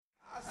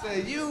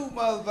said, you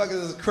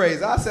motherfuckers is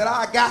crazy. I said,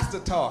 I got to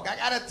talk. I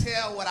got to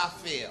tell what I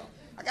feel.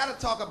 I got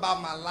to talk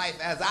about my life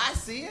as I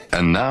see it.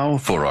 And now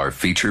for our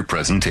feature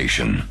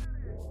presentation.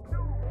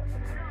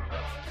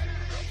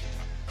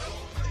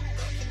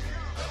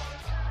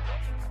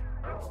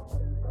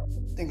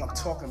 Think I'm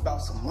talking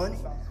about some money?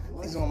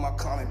 He's on my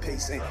comment page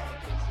saying,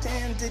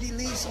 damn, did he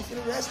leave some for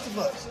the rest of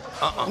us?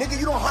 Nigga,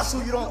 you don't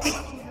hustle, you don't eat.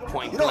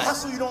 Point you don't blank.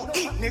 hustle, you don't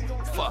eat,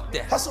 nigga. Fuck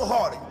that. Hustle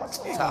harder. You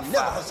ain't gonna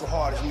never hustle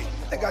hard as me.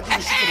 Think I do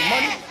this shit for the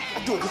money?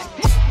 I do it.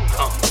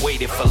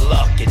 Waited for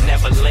luck, it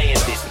never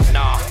landed.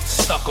 Nah,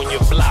 stuck on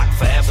your block,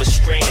 forever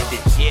stranded.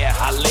 Yeah,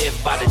 I live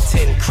by the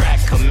 10 crack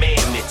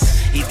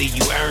commandments. Either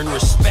you earn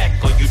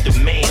respect or you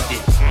demand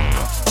it.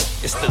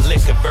 It's the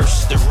liquor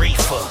versus the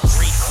reefer.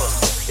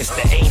 It's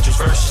the angels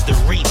versus the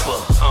reaper.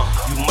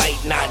 You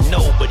might not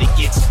know, but it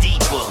gets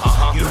deeper.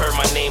 You heard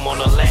my name on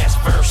the last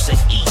verse of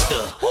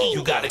Ether.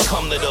 You gotta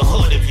come to the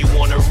hood if you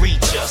wanna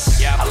reach us.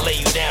 I lay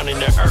you down in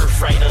the earth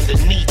right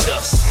underneath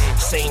us.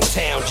 Same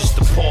town, just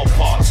the poor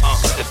parts.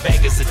 The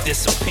beggars will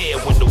disappear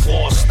when the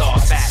war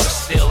starts.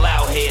 Still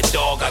out here,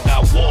 dog, I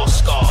got war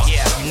scars.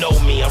 You know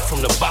me, I'm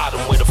from the bottom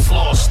where the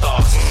floor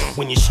starts.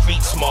 When you're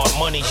street smart,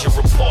 money's your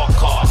report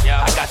card.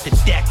 I got the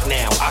deck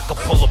now, I can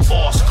pull a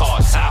boss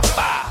card. Top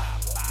 5.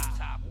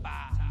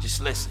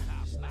 Just listen.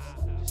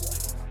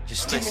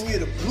 Just listen. Giving you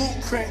the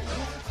blueprint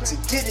to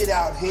get it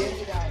out here.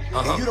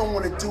 And you don't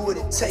want to do what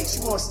it takes.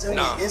 You want to stay on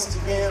your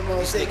Instagram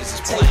all day, take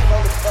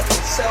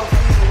motherfucking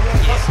selfies and then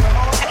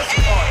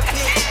hustle hard,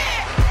 bitch.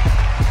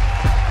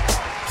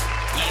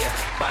 Yeah,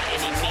 by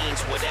any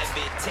means,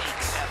 whatever it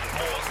takes.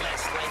 More or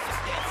less, life or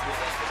death,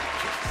 whatever the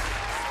case.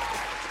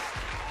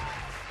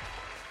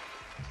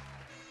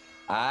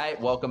 All right,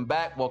 welcome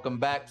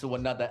back to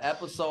another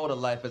episode of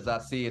Life as I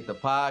See It, the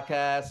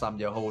podcast. I'm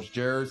your host,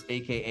 Jers,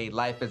 aka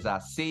Life as I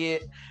See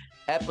It,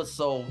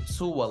 episode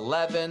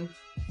 211.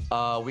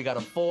 We got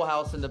a full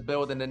house in the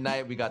building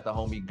tonight. We got the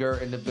homie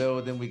Gert in the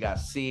building. We got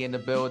C in the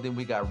building.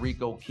 We got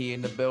Rico Key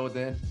in the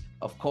building.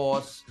 Of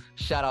course,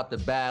 shout out to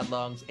Bad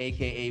Lungs,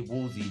 aka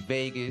Woozy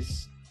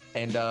Vegas.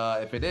 And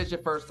if it is your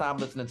first time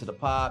listening to the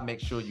pod, make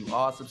sure you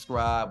are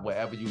subscribed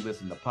wherever you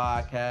listen to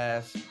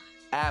podcasts.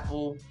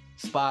 Apple,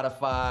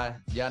 Spotify,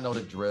 y'all know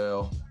the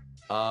drill.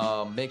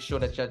 Make sure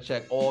that y'all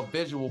check all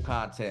visual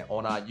content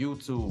on our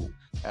YouTube,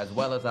 as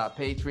well as our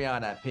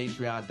Patreon at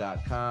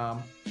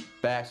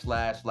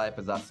patreon.com/Life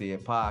as I See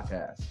It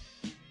podcast.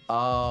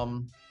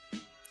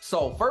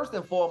 So first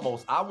and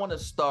foremost, I want to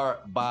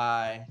start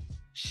by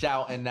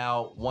shouting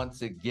out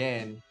once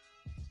again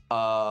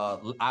our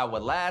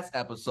last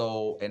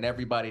episode and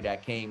everybody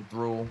that came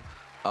through.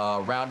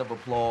 Round of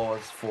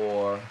applause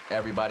for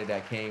everybody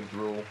that came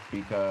through,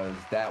 because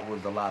that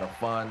was a lot of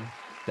fun.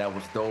 That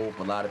was dope.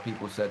 A lot of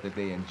people said that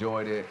they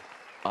enjoyed it.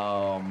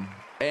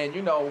 And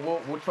you know,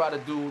 we'll try to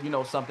do, you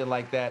know, something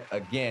like that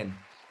again.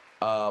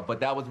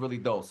 But that was really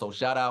dope. So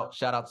shout out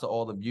to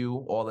all of you,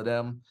 all of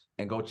them,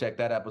 and go check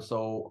that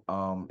episode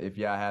if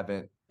y'all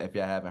haven't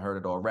heard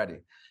it already.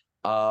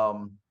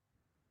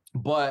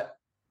 But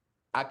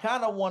I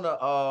kind of want to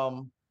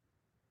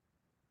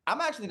I'm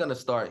actually going to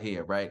start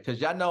here, right? Because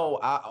y'all know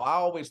I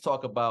always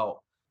talk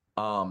about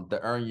the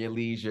earn your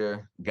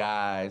leisure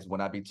guys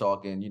when I be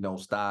talking, you know,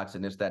 stocks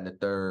and this, that, and the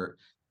third.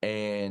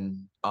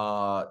 And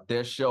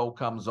their show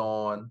comes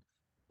on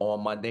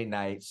Monday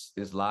nights.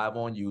 It's live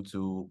on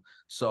YouTube.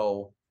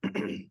 So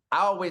I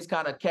always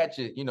kind of catch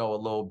it, you know, a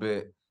little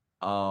bit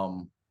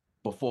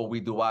before we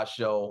do our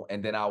show.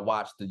 And then I'll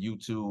watch the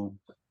YouTube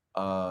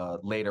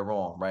later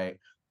on, right?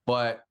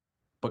 But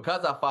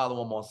because I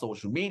follow them on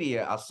social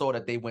media, I saw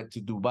that they went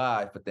to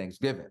Dubai for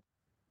Thanksgiving.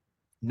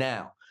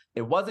 Now,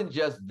 it wasn't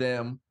just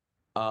them.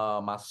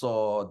 I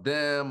saw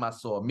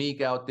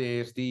Meek out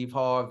there, Steve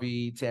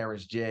Harvey,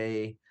 Terrence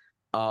J.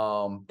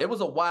 It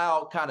was a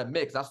wild kind of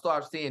mix. I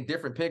started seeing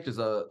different pictures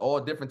of all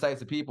different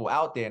types of people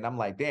out there, and I'm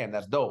like, damn,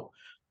 that's dope.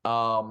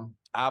 I've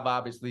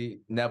obviously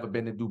never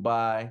been to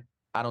Dubai.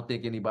 I don't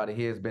think anybody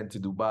here has been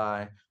to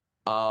Dubai.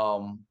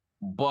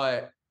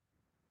 But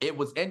it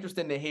was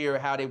interesting to hear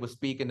how they were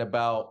speaking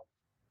about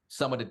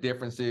some of the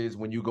differences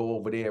when you go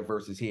over there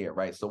versus here,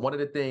 right? So one of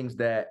the things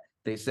that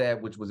they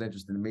said, which was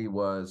interesting to me,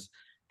 was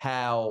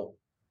how,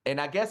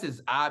 and I guess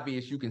it's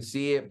obvious, you can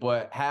see it,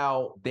 but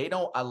how they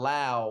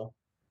allow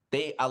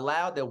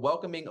their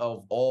welcoming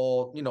of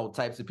all, you know,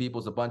 types of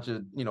people, a bunch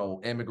of, you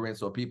know,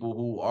 immigrants or people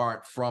who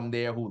aren't from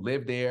there, who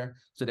live there.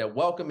 So they're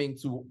welcoming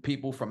to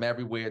people from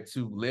everywhere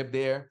to live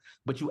there,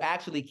 but you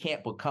actually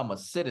can't become a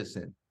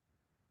citizen.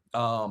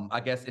 I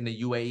guess in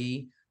the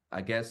UAE,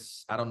 I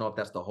don't know if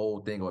that's the whole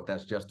thing or if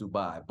that's just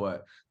Dubai,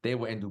 but they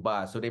were in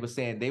Dubai. So they were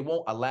saying they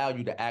won't allow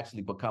you to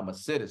actually become a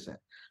citizen.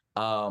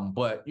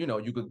 But you know,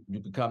 you could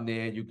come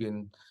there, you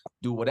can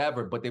do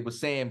whatever, but they were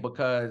saying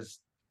because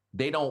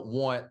they don't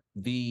want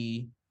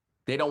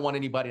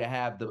anybody to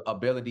have the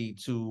ability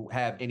to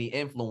have any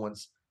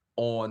influence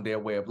on their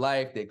way of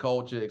life, their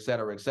culture, et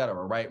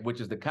cetera, right? Which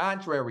is the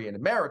contrary in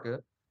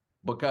America.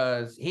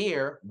 Because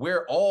here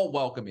we're all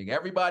welcoming.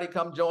 Everybody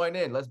come join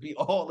in. Let's be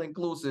all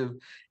inclusive.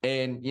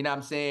 And you know what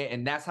I'm saying?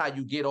 And that's how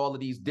you get all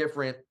of these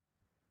different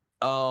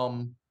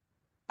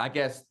I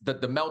guess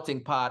the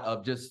melting pot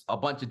of just a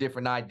bunch of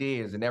different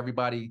ideas, and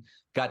everybody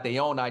got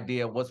their own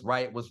idea of what's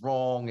right, what's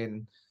wrong.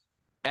 And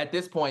at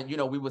this point,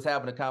 we was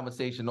having a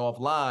conversation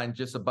offline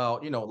just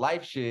about,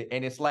 life shit.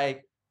 And it's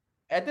like,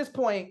 at this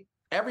point,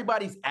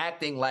 everybody's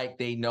acting like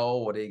they know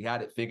or they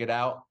got it figured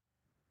out,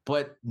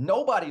 but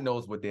nobody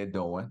knows what they're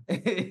doing.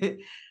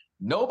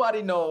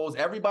 Nobody knows.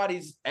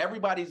 Everybody's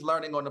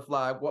learning on the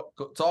fly.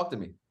 Talk to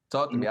me.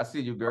 I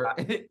see you, girl.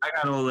 I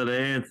got all of the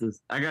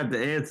answers. I got the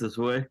answers,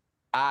 Way.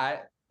 All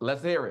right,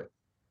 let's hear it.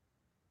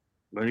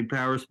 Money,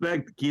 power,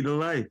 respect, the key to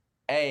life.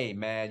 Hey,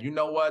 man, you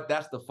know what?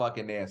 That's the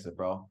fucking answer,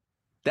 bro.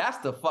 That's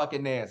the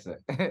fucking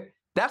answer.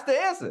 That's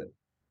the answer.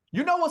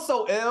 You know what's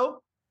so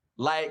ill?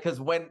 Like, because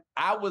when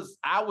I was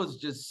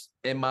just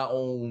in my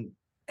own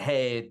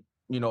head,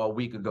 a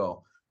week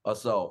ago or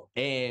so,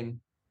 and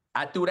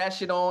I threw that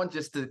shit on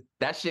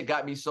that shit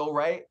got me so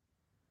right.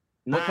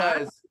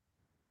 Because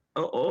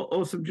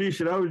some G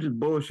shit, I was just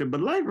bullshit, but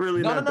life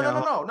really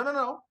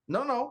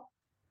No.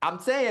 I'm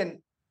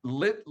saying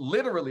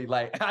literally,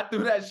 like, I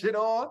threw that shit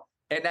on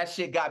and that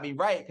shit got me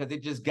right because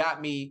it just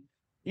got me,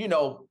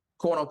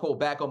 quote unquote,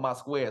 back on my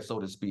square, so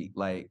to speak.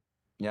 Like,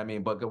 you know what I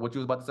mean? But what you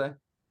was about to say?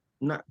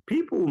 Nah,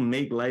 people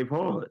make life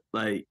hard.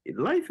 Like,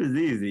 life is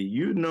easy.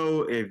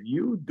 If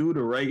you do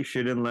the right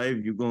shit in life,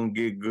 you're going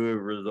to get good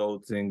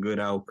results and good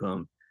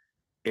outcomes.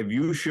 If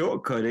you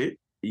shortcut it,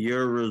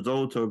 your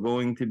results are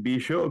going to be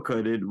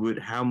shortcutted with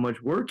how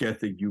much work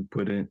ethic you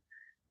put in.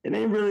 It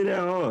ain't really that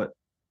hard.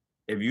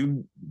 If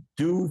you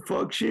do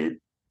fuck shit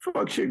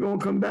gonna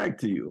come back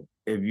to you.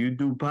 If you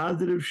do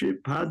positive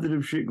shit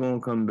gonna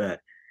come back.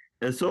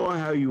 That's all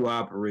how you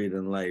operate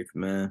in life,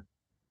 man.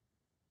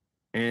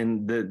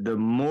 And the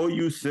more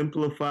you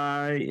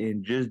simplify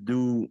and just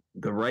do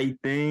the right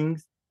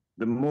things,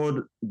 the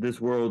more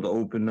this world will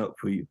open up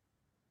for you.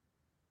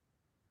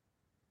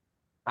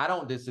 I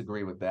don't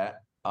disagree with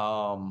that.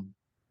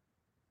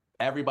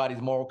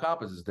 Everybody's moral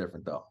compass is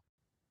different, though.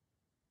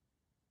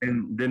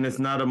 And then it's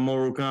not a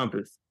moral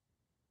compass.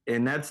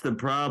 And that's the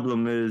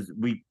problem, is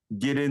we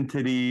get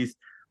into these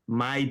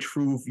my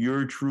truth,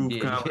 your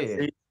truth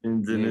conversations,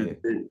 and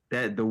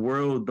that the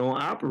world don't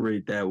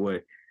operate that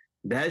way.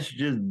 That's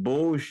just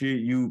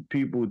bullshit you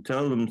people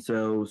tell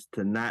themselves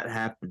to not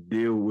have to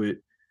deal with,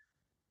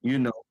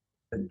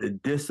 the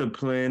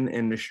discipline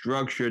and the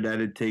structure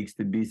that it takes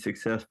to be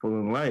successful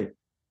in life,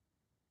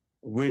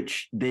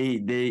 which they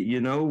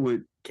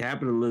with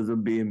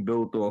capitalism being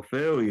built off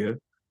failure,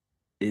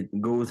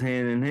 it goes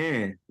hand in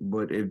hand.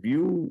 But if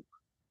you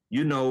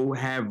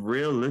have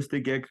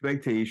realistic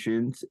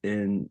expectations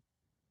and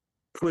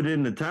put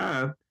in the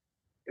time,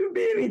 you can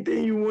be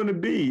anything you want to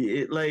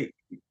be.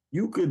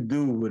 You could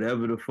do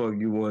whatever the fuck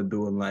you want to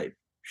do in life.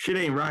 Shit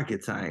ain't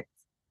rocket science.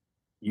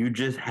 You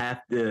just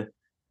have to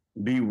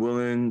be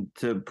willing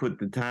to put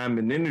the time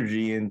and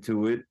energy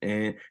into it.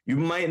 And you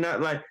might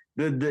not like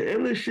the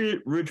illest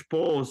shit Rich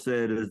Paul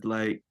said is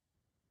like,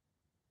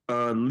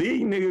 a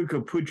league nigga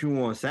could put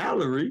you on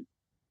salary.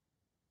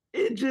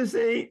 It just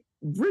ain't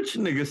rich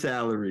nigga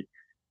salary.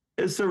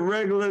 It's a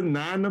regular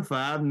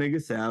 9-to-5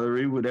 nigga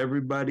salary with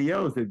everybody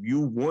else. If you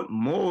want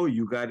more,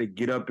 you got to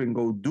get up and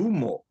go do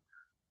more.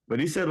 But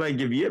he said, like,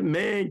 if your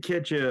man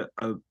catch a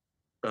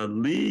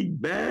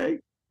league bag,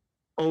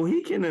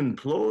 he can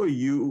employ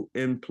you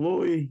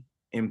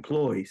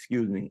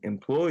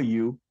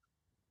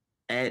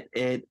at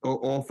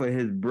or offer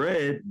his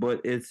bread,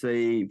 but it's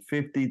a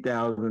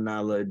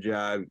 $50,000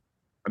 job.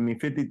 I mean,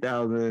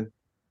 $50,000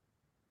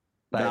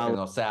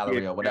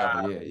 salary or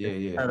whatever.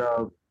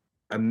 Yeah.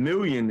 A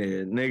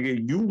millionaire,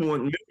 nigga. You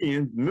want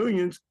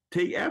millions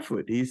take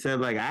effort. He said,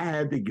 like, I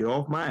had to get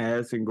off my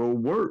ass and go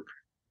work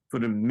for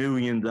the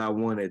millions I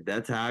wanted.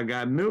 That's how I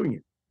got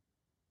millions.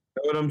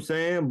 You know what I'm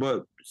saying?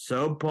 But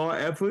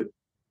subpar effort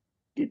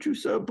get you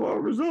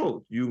subpar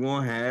results. You're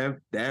going to have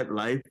that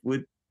life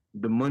with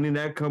the money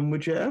that come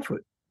with your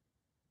effort.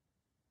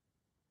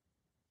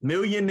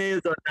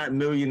 Millionaires are not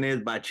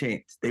millionaires by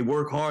chance. They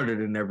work harder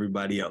than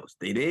everybody else.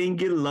 They didn't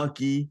get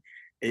lucky.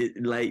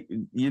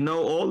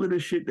 All of the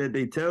shit that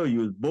they tell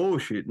you is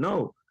bullshit.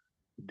 No,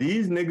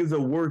 these niggas are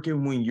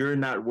working when you're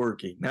not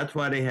working. That's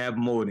why they have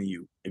more than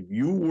you. If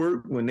you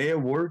work when they're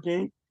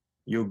working,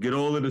 you'll get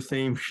all of the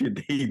same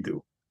shit they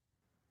do.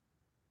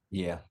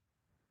 Yeah.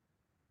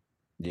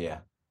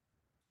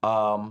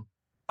 I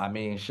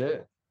mean,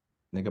 shit.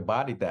 Nigga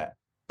bodied that.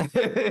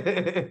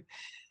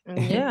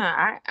 Yeah,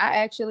 I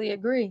actually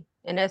agree.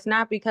 And that's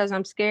not because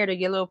I'm scared of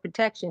your little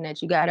protection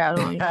that you got out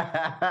on you.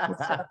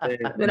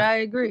 But I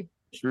agree.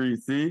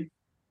 Street, see?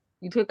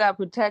 You took out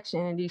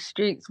protection in these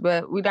streets,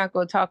 but we're not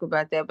going to talk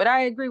about that. But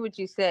I agree with what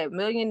you said.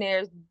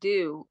 Millionaires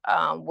do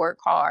work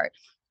hard.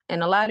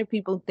 And a lot of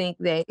people think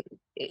they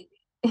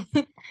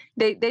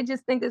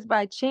just think it's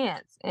by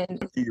chance.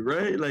 And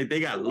right? Like they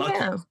got lucky.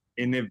 Yeah.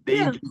 And if they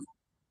just,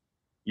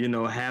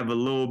 have a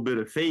little bit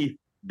of faith,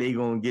 they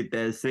gonna get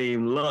that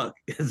same luck.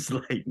 It's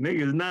like,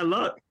 nigga, it's not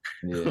luck.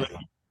 Yeah.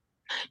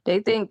 They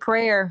think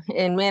prayer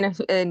and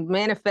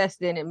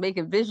manifesting and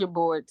making vision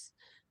boards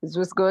is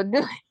what's going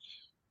to do it.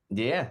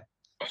 Yeah.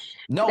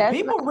 No, That's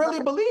people not really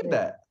right. believe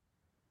that.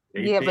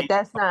 Yeah, but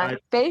that's not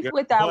faith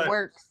without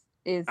works.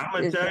 I'm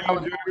gonna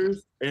tell you,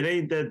 Judas, it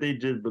ain't that they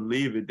just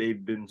believe it.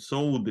 They've been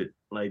sold it.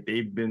 Like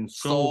they've been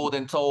sold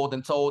and told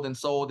and told and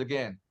sold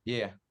again.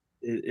 Yeah.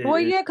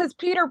 Yeah, because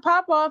Peter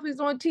Popoff is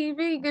on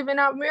TV giving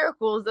out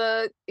miracles.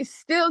 It's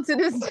still to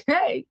this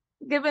day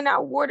giving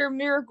out water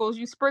miracles.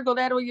 You sprinkle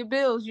that on your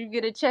bills, you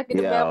get a check in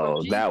the mail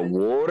from Jesus. That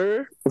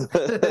water.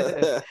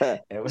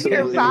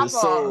 Peter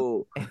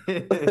Popoff.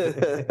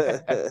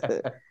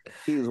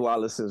 He was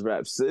Wallace since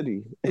Rap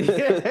City.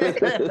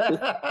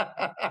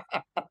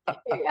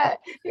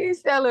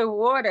 He's selling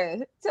water,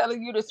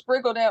 telling you to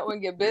sprinkle that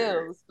on your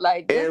bills,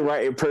 like and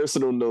writing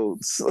personal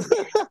notes.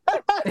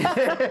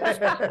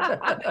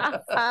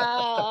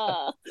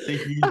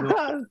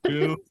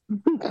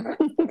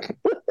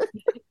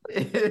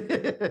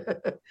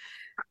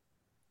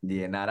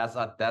 Yeah,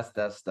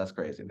 that's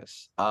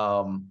craziness.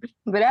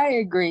 But I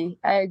agree.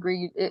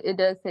 It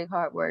does take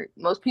hard work.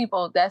 Most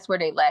people, that's where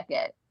they lack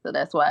at. So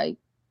that's why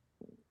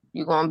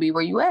you're gonna be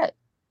where you at.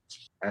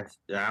 I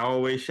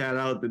always shout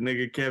out the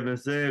nigga Kevin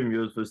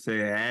Samuels for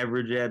saying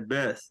average at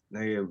best.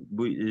 Nigga,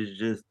 it's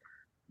just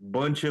a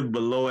bunch of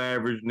below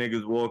average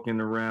niggas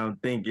walking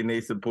around thinking they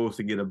supposed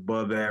to get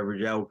above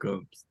average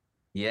outcomes.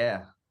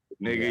 Yeah.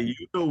 Nigga,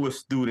 you know what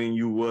student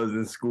you was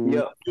in school.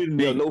 Yo,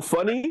 no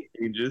funny.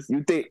 You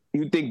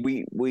think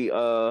we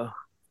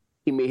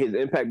he made his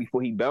impact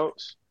before he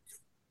bounced?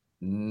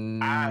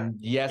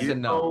 Yes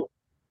and no.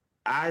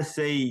 I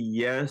say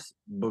yes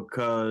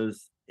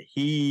because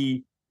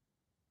he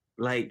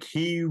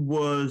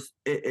was.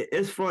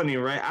 It's funny,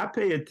 right? I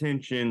pay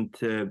attention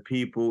to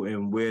people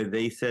and where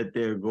they set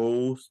their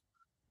goals.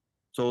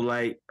 So,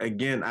 like,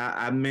 again,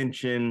 I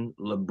mention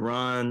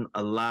LeBron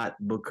a lot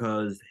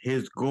because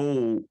his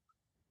goal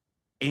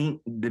ain't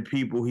the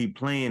people he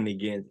playing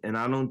against. And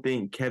I don't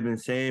think Kevin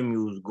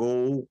Samuel's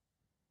goal,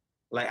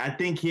 like, I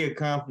think he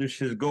accomplished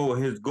his goal.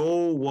 His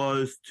goal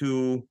was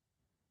to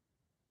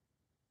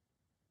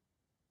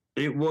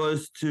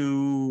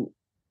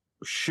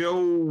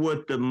show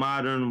what the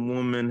modern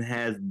woman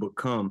has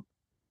become.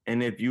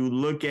 And if you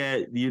look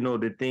at,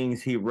 the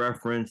things he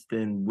referenced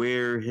and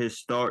where his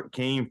start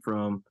came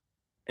from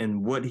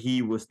and what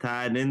he was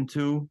tied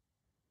into,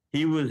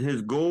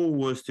 his goal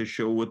was to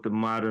show what the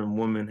modern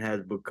woman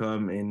has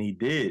become, and he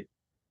did.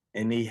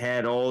 And he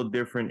had all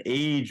different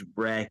age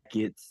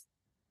brackets.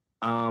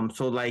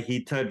 So like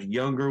he touched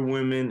younger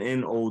women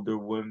and older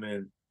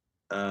women,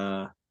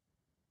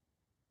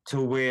 to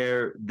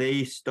where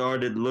they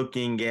started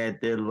looking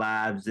at their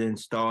lives and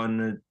starting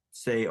to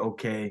say,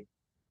 okay,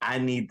 I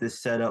need to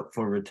set up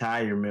for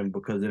retirement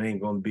because it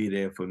ain't going to be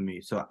there for me.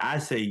 So I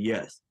say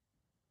yes,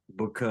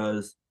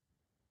 because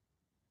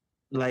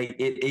like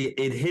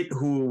it hit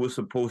who it was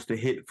supposed to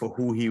hit for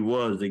who he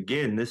was.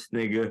 Again, this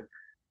nigga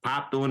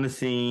popped on the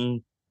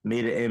scene,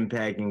 made an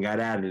impact, and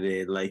got out of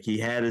there. Like he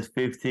had his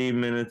 15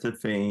 minutes of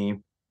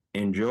fame,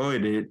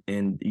 enjoyed it,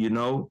 and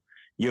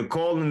you're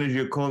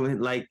calling,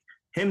 like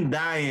him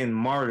dying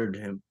martyred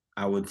him,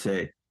 I would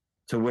say,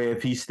 to where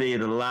if he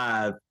stayed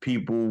alive,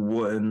 people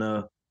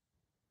wouldn't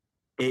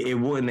it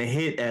wouldn't have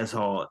hit as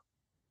hard.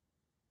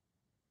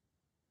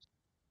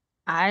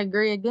 I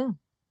agree again.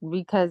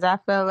 Because I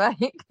felt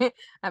like, hey,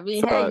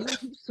 you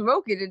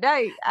smoking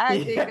tonight.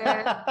 I think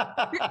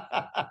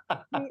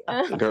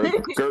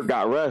Kurt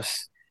got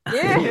rest.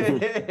 Yeah.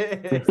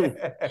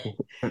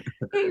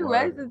 He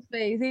rests his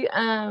face. He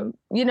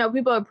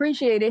people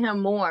appreciated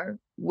him more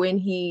when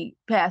he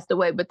passed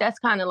away, but that's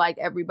kind of like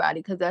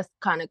everybody, because that's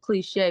kind of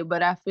cliche.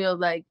 But I feel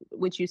like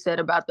what you said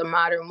about the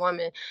modern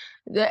woman,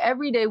 the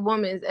everyday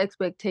woman's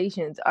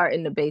expectations are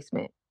in the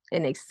basement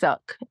and they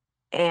suck.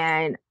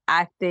 And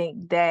I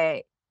think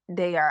that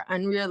they are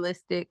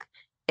unrealistic,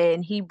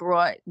 and he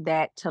brought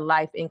that to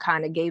life and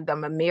kind of gave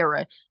them a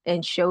mirror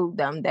and showed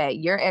them that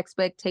your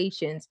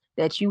expectations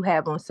that you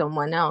have on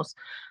someone else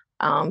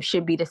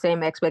should be the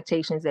same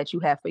expectations that you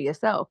have for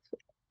yourself.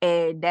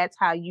 And that's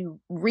how you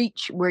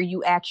reach where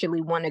you actually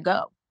want to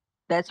go.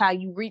 That's how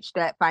you reach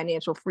that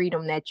financial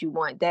freedom that you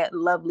want, that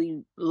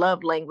lovely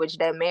love language,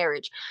 that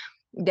marriage.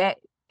 That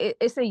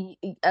it's a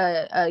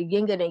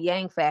yin and a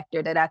yang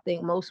factor that I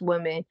think most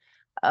women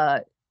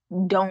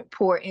don't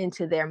pour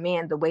into their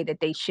man the way that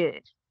they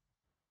should.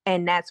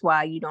 And that's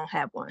why you don't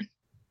have one.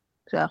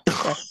 So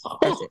that's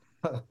it.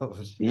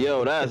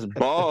 Yo, that's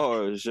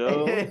bars,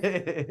 yo.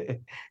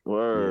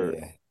 Word.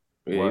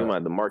 Yeah, you might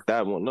have to mark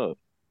that one up.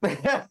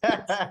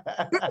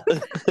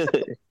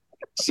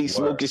 She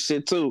smoking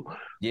shit too.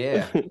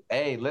 Yeah.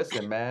 Hey,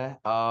 listen, man.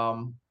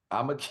 I'm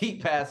gonna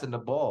keep passing the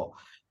ball.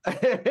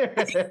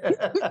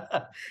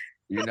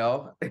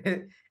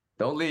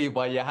 Don't leave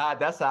while you're hot.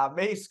 That's how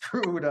May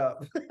screwed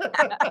up.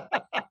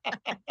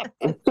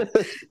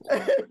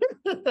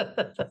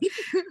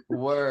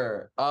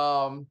 Word.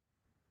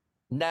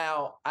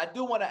 Now I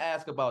do want to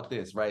ask about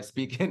this, right?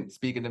 Speaking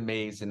to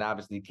Mace and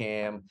obviously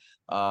Cam,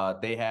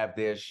 they have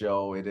their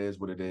show. It is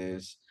what it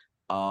is.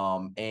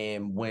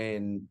 And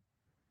when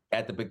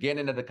at the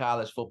beginning of the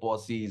college football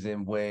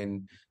season,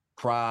 when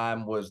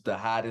Prime was the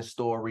hottest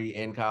story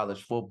in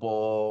college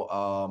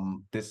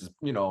football. This is,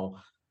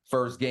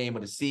 first game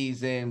of the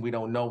season. We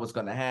don't know what's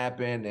going to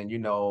happen. And,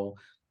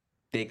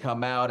 they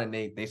come out and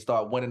they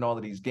start winning all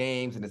of these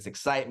games, and it's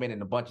excitement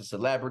and a bunch of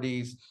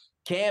celebrities.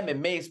 Cam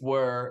and Mace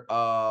were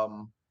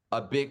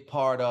a big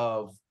part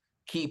of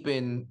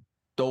keeping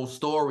those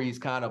stories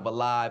kind of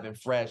alive and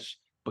fresh,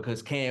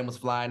 because Cam was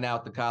flying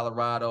out to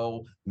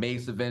Colorado.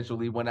 Mace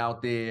eventually went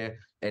out there,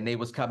 and they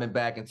was coming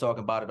back and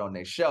talking about it on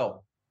their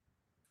show.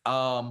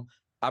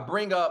 I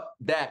bring up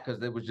that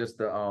because it was just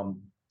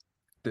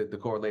the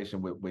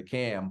correlation with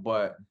Cam,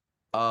 but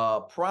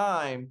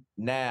Prime,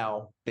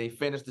 now they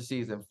finished the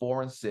season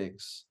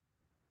 4-6.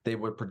 They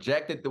were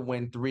projected to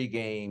win 3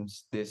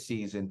 games this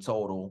season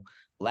total.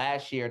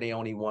 Last year they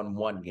only won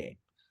 1 game,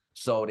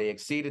 so they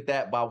exceeded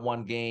that by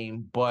 1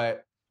 game.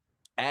 But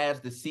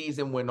as the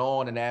season went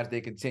on and as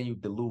they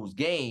continued to lose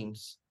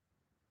games,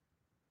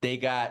 they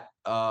got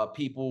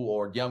people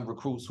or young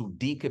recruits who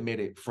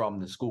decommitted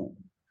from the school.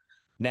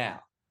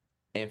 Now,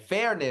 in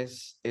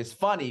fairness, it's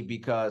funny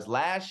because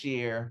last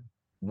year,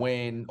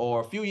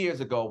 a few years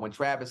ago, when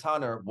Travis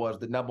Hunter was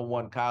the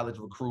 #1 college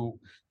recruit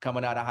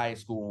coming out of high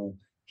school,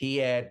 he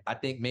had, I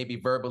think, maybe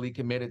verbally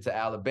committed to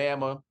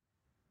Alabama,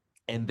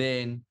 and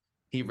then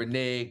he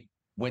reneged,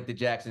 went to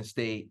Jackson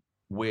State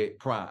with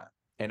Prime.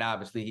 And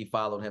obviously he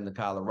followed him to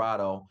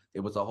Colorado. It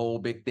was a whole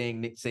big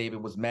thing. Nick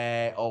Saban was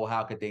mad. Oh,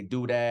 how could they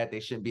do that? They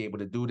shouldn't be able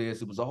to do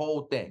this. It was a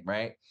whole thing,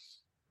 right?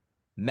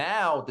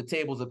 Now the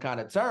tables have kind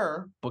of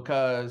turned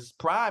because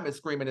Prime is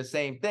screaming the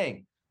same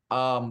thing.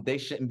 They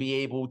shouldn't be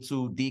able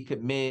to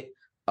decommit.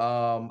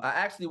 I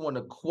actually want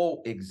to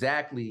quote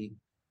exactly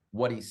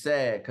what he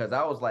said, because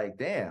I was like,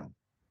 damn,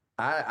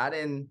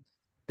 that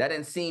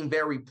didn't seem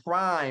very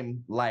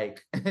Prime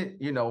like,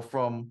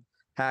 from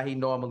how he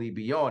normally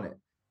be on it.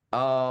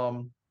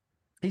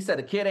 He said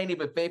the kid ain't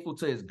even faithful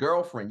to his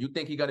girlfriend. You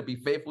think he gonna be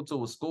faithful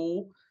to a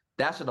school?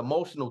 That's an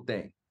emotional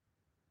thing.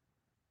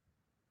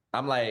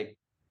 I'm like,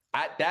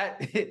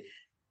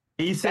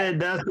 he said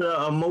that's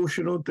an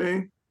emotional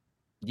thing.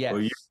 Yes. Or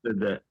you said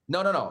that?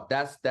 No.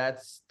 That's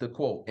the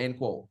quote. End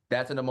quote.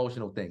 That's an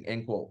emotional thing.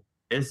 End quote.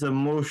 It's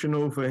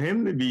emotional for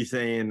him to be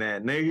saying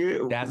that,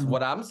 nigga. That's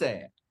what I'm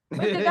saying.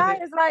 But the guy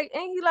is like,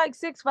 ain't he like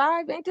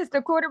 6'5"? Ain't this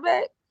the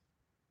quarterback?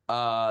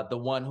 The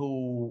one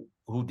who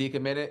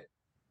decommitted.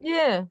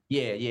 Yeah.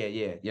 Yeah.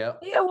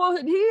 Yeah, well,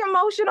 he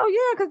emotional,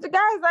 because the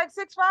guy's like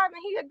 6'5" and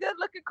he a good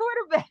looking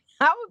quarterback.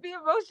 I would be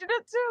emotional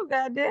too,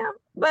 goddamn.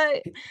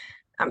 But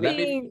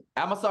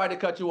I'm sorry to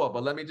cut you off,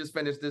 but let me just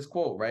finish this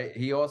quote, right?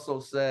 He also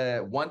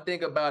said, one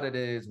thing about it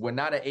is we're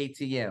not an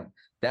ATM.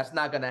 That's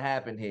not going to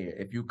happen here.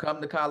 If you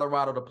come to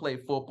Colorado to play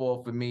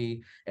football for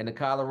me and the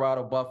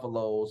Colorado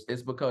Buffaloes,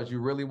 it's because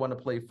you really want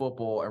to play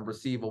football and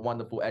receive a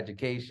wonderful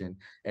education,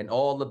 and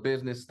all the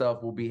business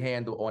stuff will be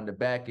handled on the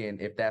back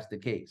end if that's the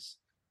case.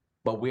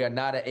 But we are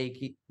not an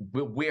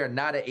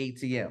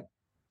ATM.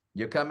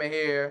 You're coming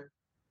here.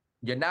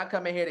 You're not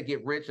coming here to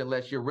get rich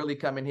unless you're really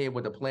coming here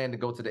with a plan to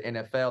go to the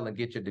NFL and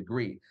get your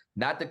degree,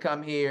 not to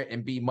come here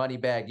and be money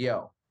bag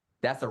yo.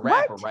 That's a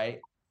rapper, right?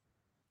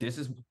 This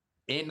is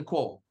end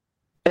quote.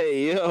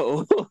 Hey,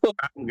 yo. I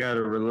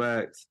gotta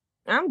relax.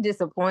 I'm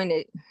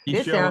disappointed.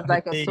 This sounds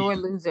like a sore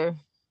loser.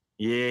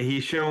 Yeah,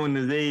 he's showing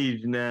his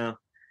age now.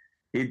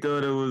 He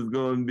thought it was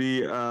gonna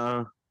be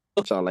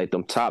sound like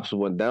them tops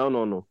went down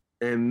on him.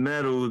 And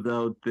medals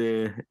out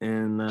there,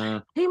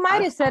 and he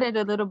might have said it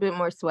a little bit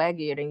more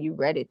swaggier than you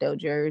read it though,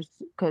 Jers.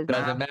 Because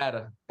doesn't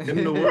matter.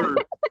 Them the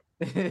word.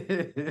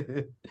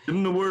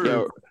 Them the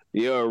word.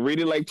 Yo,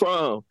 read it like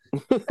Prom.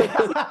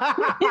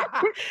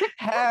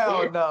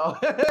 Hell no.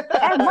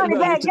 That's money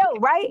bag yo,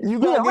 right? You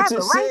gotta get your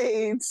right?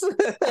 shades.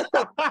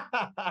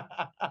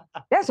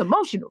 That's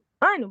emotional.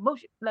 I ain't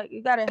emotional. Like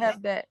you gotta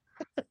have that.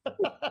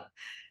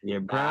 Yeah,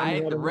 Prime. I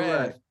ain't the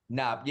ref.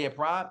 Nah, yeah,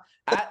 Prime.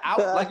 I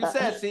like you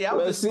said. See, I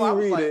was just. I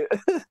was like,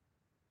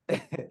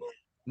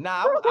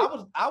 nah,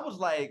 I was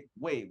like,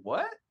 wait,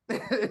 what? What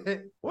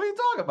are you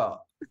talking about?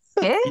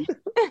 He's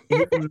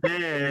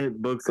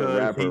mad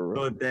because he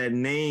thought that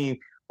name.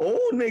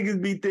 Old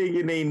niggas be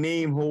thinking they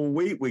name hold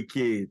weight with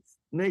kids.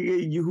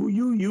 Nigga, who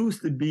you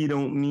used to be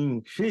don't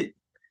mean shit.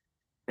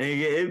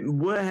 Nigga,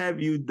 what have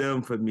you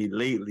done for me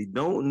lately?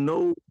 Don't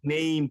no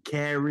name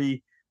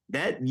carry.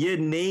 That your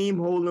name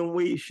holding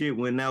weight shit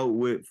went out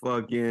with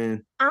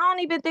fucking. I don't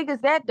even think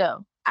it's that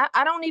though.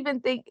 I don't even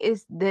think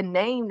it's the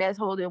name that's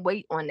holding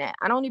weight on that.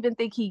 I don't even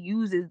think he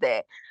uses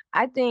that.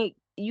 I think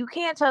you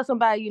can't tell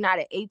somebody you're not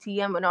an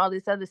ATM and all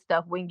this other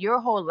stuff when your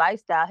whole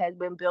lifestyle has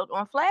been built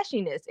on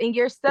flashiness. And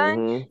your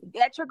son,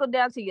 that trickled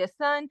down to your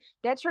son,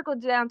 that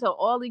trickled down to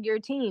all of your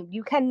team.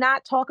 You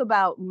cannot talk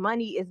about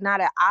money is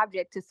not an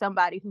object to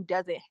somebody who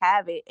doesn't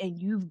have it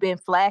and you've been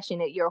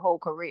flashing it your whole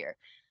career.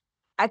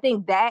 I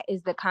think that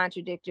is the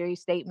contradictory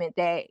statement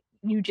that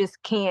you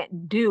just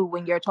can't do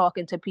when you're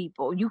talking to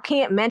people. You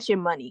can't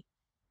mention money.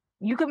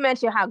 You can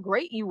mention how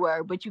great you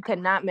were, but you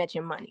cannot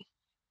mention money.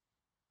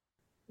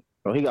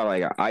 Oh, he got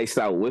like an iced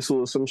out whistle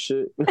or some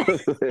shit.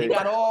 He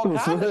got all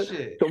kinds of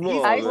shit. Come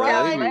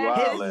on,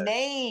 man. His His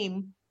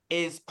name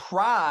is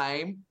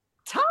prime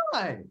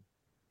time.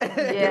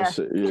 Yeah.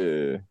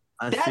 Yeah.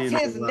 That's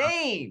his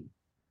name.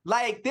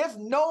 Like, there's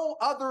no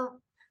other.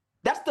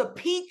 That's the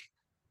peak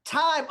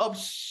time of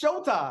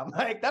Showtime.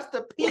 Like, that's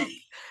the peak.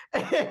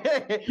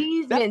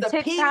 He's that's been the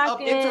peak of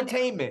TikToking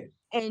entertainment.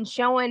 and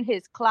showing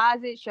his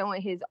closet,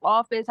 showing his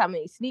office, how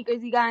many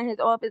sneakers he got in his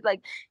office.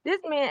 Like, this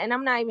man, and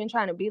I'm not even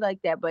trying to be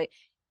like that, but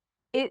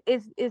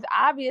it's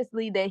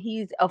obviously that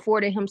he's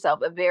afforded himself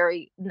a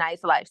very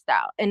nice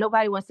lifestyle, and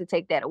nobody wants to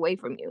take that away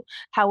from you.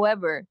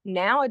 However,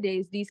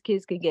 nowadays these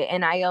kids can get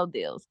NIL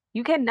deals.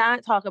 You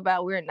cannot talk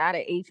about we're not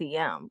an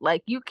ATM.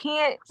 Like, you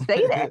can't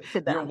say that to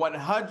them. You're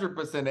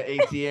 100% an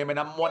ATM, and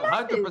I'm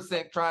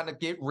 100% trying to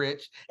get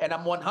rich, and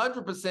I'm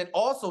 100%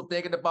 also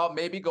thinking about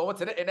maybe going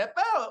to the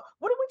NFL.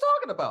 What are we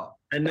talking about?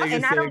 And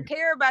I don't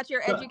care about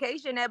your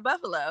education at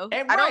Buffalo.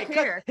 And I don't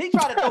care. He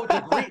tried to throw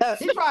degree.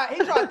 He tried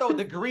to throw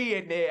degree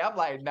in there. I'm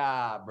like,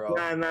 nah, bro.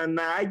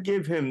 Nah. I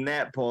give him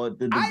that part.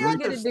 The degree. I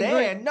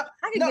understand.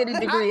 I can get a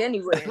degree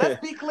anywhere. Let's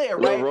be clear,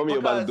 right? Romeo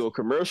about to do a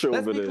commercial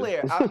let's over be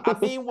there. clear. I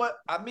mean what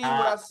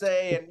I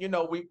say, and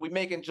we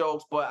making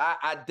jokes, but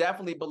I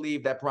definitely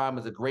believe that Prime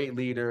is a great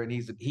leader, and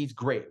he's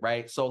great,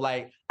 right? So,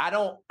 like, I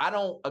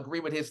don't agree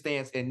with his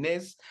stance in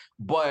this,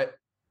 but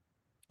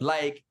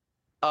like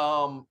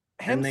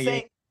him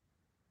saying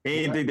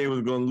they didn't think they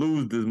was gonna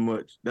lose this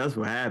much. That's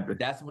what happened.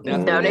 That's no, what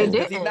they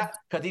didn't. didn't.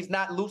 Because he's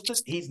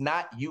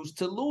not used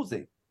to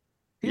losing.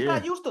 He's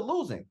not used to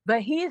losing.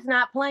 But he's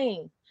not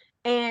playing.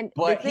 And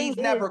but he's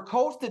never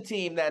coached a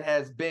team that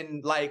has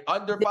been like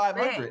under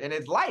 500 in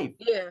his life.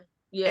 Yeah.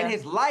 In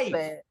his life.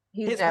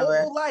 His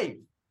whole life.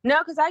 No,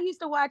 because I used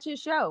to watch his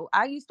show.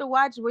 I used to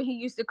watch where he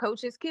used to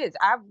coach his kids.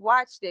 I've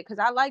watched it because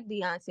I like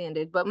Deion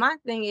Sanders. But my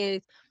thing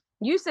is,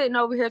 you sitting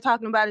over here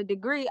talking about a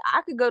degree.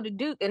 I could go to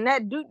Duke, and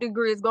that Duke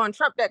degree is going to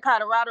trump that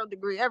Colorado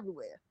degree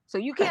everywhere. So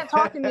you can't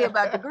talk to me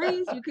about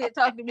degrees. You can't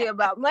talk to me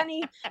about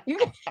money. You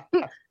can,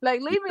 like,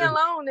 leave me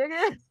alone,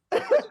 nigga.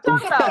 What you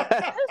talking about?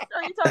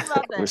 Are you talking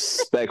about that?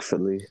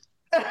 Respectfully.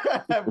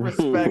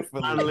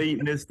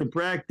 Lateness to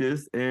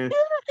practice, and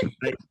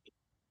like,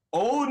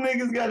 old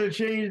niggas got to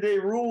change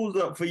their rules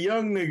up for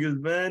young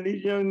niggas, man.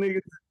 These young niggas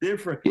are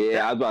different.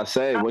 Yeah, I was about to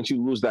say, once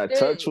you lose that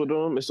touch with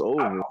them, it's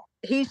over.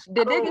 The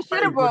nigga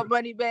should have brought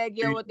Moneybagg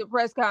Yo at the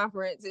press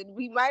conference, and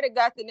we might have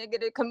got the nigga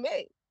to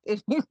commit.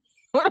 If you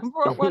would have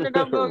brought one of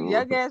them little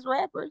young ass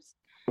rappers.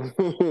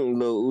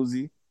 Lil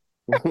Uzi.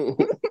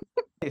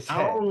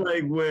 I don't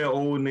like where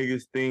old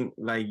niggas think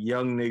like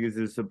young niggas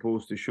is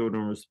supposed to show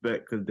them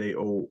respect because they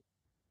old.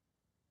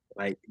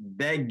 Like,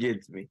 that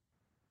gets me.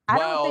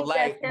 Well,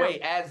 like,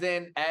 wait, as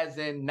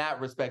in not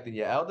respecting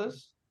your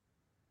elders?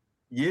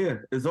 Yeah,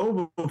 it's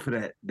over for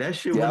that. That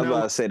shit. Yeah, I was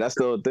about to say that's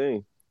the whole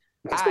thing.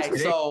 All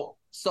right,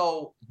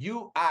 so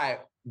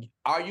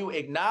are you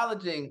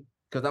acknowledging?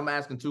 Because I'm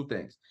asking two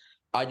things.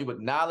 Are you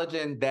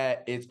acknowledging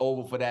that it's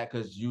over for that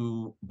because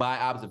you, by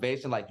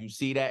observation, like you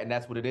see that and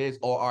that's what it is?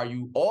 Or are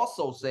you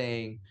also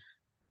saying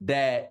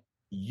that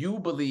you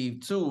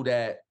believe too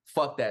that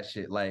fuck that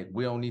shit, like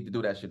we don't need to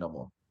do that shit no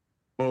more?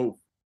 Both.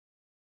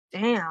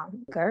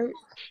 Damn, Kurt.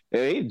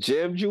 Hey, he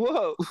jabbed you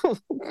up.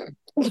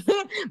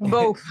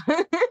 Both.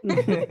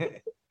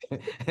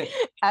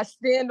 I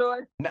stand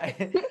on.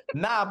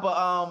 Nah,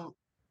 but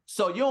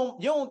so you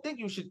don't think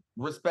you should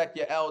respect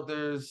your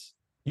elders?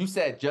 You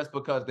said just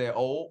because they're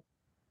old.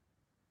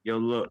 Yo,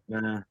 look,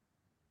 man.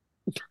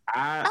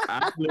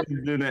 I lived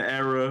in an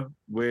era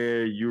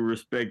where you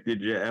respected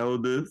your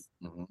elders,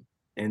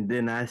 and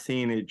then I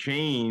seen it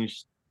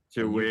change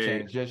to where you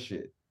changed your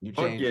shit. You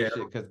changed your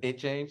shit because it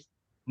changed.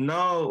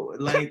 No,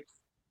 like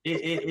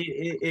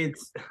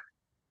it's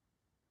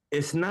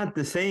not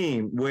the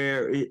same.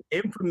 Where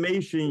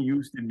information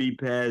used to be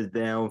passed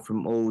down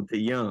from old to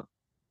young,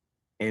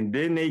 and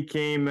then they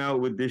came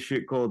out with this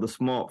shit called the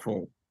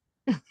smartphone,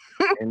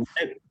 and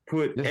that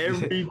put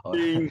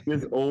everything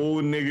this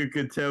old nigga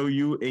could tell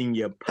you in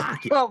your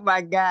pocket. Oh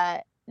my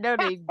God. No,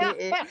 they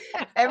didn't.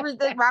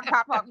 Everything my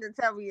pop-up can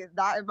tell me is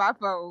not in my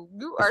phone.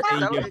 You are in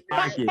so your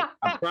pocket.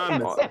 I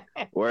promise.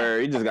 Where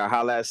you just got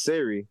holla at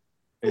Siri.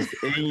 It's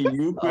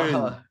you can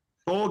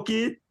talk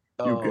it,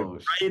 you can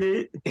write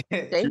it.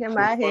 Shaking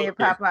my head,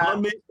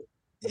 Pop-Up.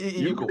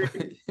 You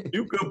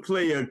could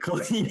play a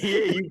clean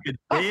here, you could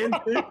dance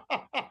it.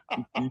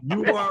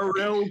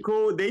 URL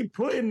code, they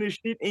putting the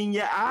shit in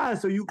your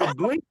eyes so you can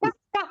blink it.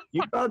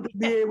 You about to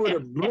be able to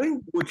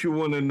blink what you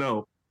want to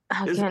know.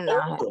 I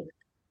cannot.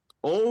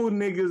 Old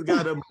niggas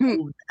gotta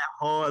move that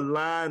hard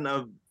line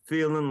of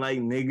feeling like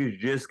niggas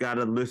just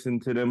gotta listen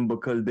to them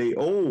because they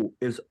old.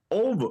 It's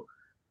over.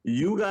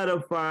 You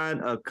gotta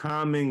find a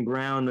common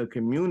ground to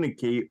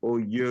communicate, or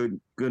you're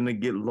gonna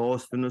get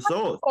lost in the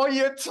sauce. Or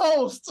you're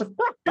toast.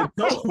 You're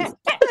toast.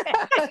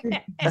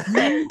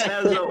 You,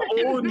 as an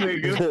old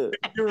nigga,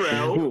 figure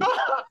out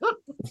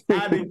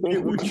how to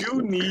get what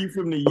you need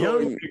from the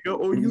young nigga,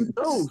 or you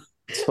toast.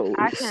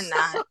 I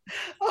cannot.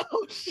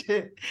 Oh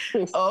shit.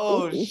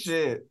 Oh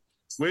shit.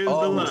 Where's the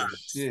line?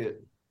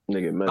 Shit.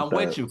 Nigga, I'm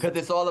with you because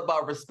it's all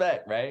about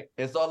respect, right?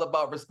 It's all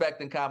about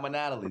respect and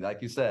commonality,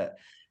 like you said.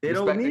 They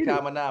respect don't need and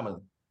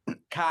commonality.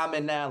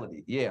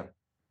 Commonality. Yeah.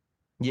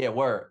 Yeah,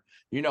 word.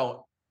 You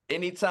know,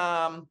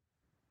 anytime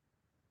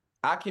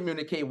I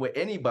communicate with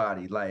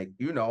anybody, like,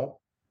 you know,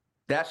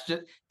 that's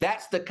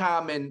the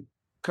common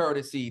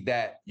courtesy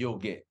that you'll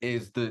get,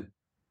 is the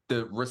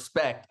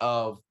respect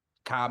of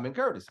common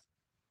courtesy.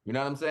 You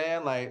know what I'm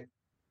saying? Like,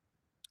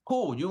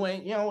 cool, you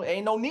ain't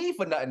no need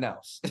for nothing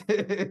else.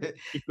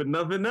 For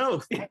nothing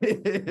else.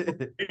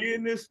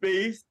 In this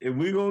space, and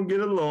we're gonna get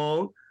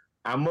along.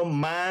 I'm gonna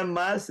mind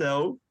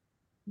myself,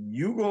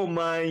 you gonna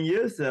mind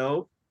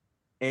yourself,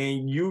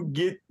 and you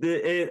get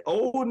and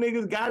old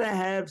niggas gotta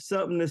have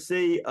something to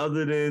say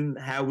other than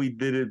how we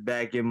did it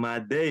back in my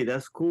day.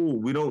 That's cool.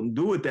 We don't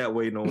do it that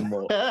way no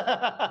more.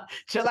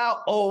 Chill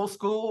out, old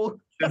school.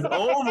 It's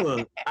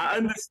over. I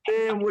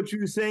understand what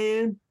you're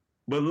saying,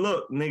 but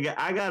look, nigga,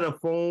 I got a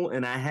phone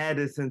and I had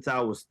it since I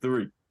was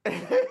 3.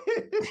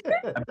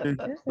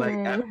 Since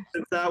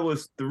I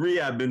was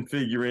 3, I've been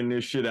figuring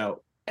this shit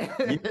out.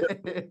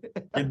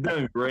 You're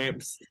done,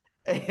 Gramps.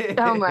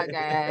 Oh my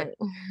God.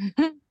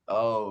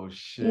 Oh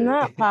shit.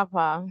 Not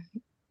Papa.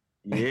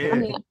 Yeah,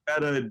 you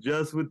gotta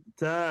adjust with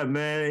the time,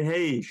 man.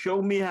 Hey,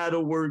 show me how to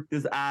work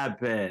this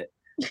iPad.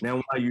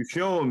 Now, while you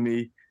showing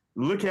me,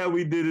 look how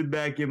we did it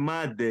back in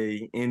my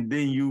day, and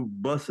then you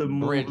bust a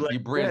move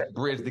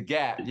bridge the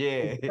gap.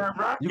 Yeah,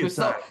 you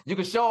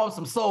can show him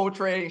some Soul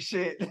Train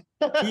shit.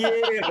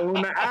 Yeah, on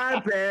the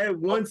iPad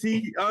once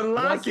he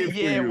unlocks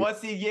it.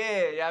 Once he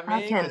I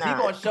mean, he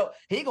gonna show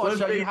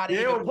you how to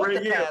even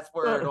put the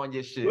password on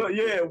your shit. Well,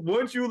 yeah,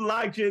 once you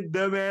lock your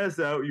dumb ass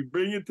out, you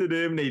bring it to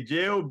them, they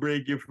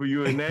jailbreak it for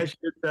you, and that's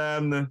your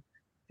time to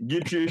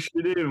get your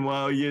shit in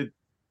while your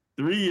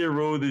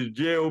 3-year-old is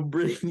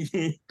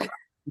jailbreaking.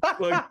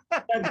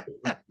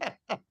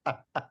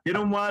 Get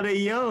them while they're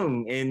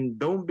young, and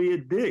don't be a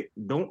dick.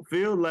 Don't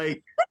feel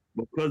like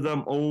because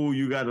I'm old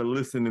you gotta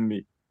listen to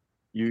me.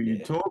 You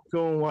talk to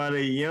them while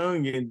they're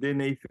young, and then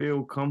they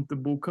feel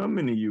comfortable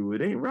coming to you.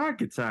 It ain't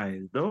rocket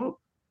science, though.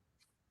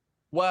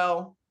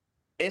 Well,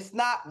 it's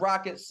not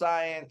rocket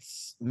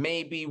science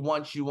maybe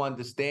once you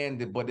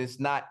understand it, but it's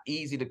not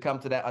easy to come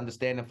to that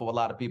understanding for a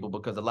lot of people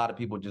because a lot of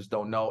people just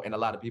don't know, and a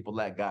lot of people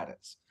lack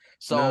guidance.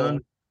 So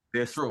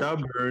they're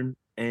stubborn,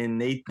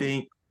 and they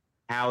think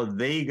how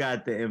they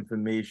got the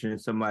information,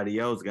 somebody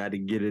else got to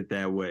get it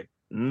that way.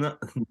 No,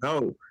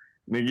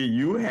 nigga,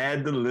 you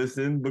had to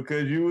listen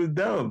because you was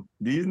dumb.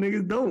 These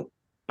niggas don't.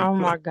 Oh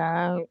my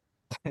God.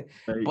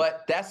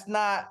 But that's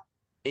not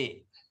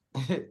it.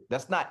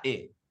 That's not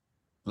it.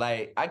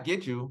 Like, I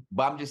get you,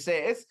 but I'm just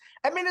saying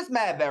it's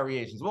mad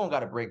variations. We don't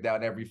got to break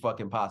down every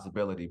fucking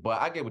possibility, but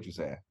I get what you're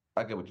saying.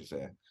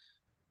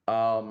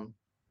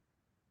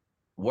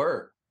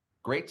 Word.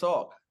 Great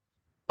talk.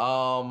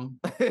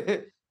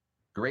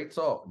 Great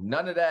talk.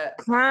 None of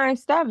that. Fine,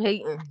 stop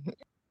hating.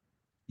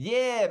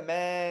 Yeah,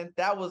 man,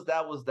 that was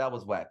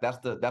whack. That's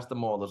the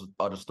moral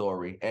of the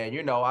story. And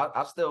you know,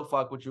 I still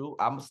fuck with you.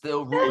 I'm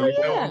still rooting.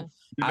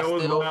 You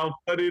know what's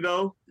funny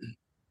though?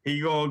 He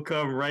gonna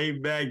come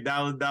right back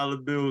dollar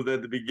bills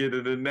at the beginning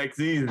of the next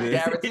season.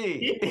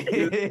 Guaranteed.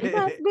 It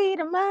must be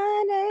the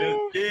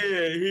money.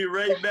 Yeah, he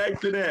right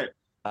back to that.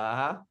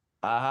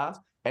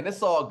 And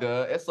it's all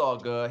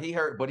good. He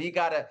hurt, but he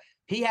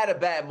had a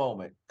bad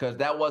moment because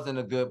that wasn't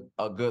a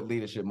good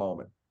leadership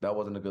moment.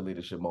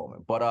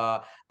 But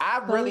I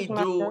really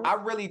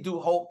do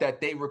hope that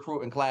they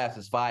recruiting class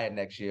is fire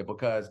next year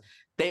because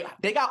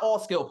they got all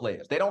skill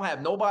players. They don't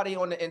have nobody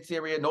on the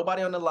interior,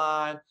 nobody on the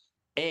line.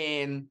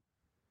 And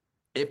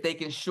if they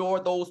can shore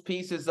those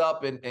pieces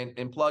up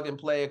and plug and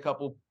play a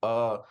couple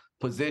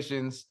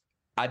positions,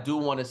 I do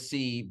want to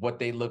see what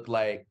they look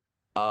like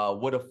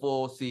with a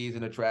full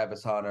season of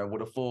Travis Hunter,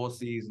 with a full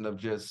season of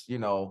just, you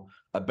know,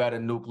 a better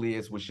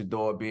nucleus with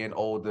Shador being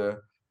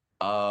older,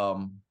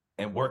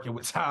 and working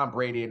with Tom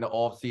Brady in the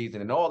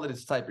offseason and all of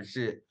this type of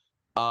shit.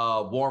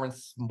 Warren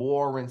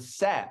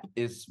Sapp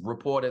is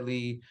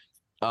reportedly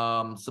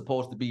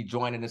supposed to be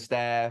joining the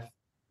staff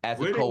as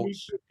a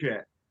coach.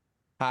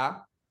 Huh?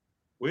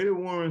 Where did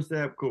Warren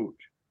Sapp coach?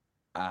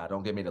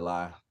 Don't give me the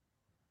lie.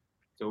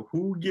 So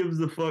who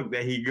gives a fuck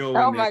that he goes?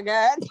 Oh my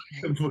God.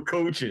 For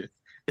coaching.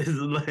 It's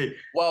like,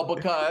 well,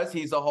 because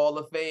he's a Hall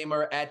of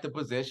Famer at the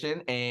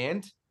position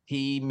and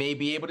he may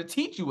be able to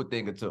teach you a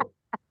thing or two.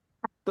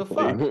 The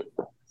fuck?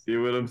 See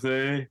what I'm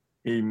saying?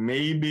 He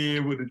may be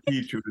able to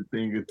teach you a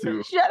thing or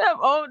two. Shut up,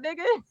 old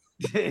nigga.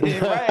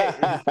 Right.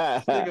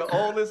 Nigga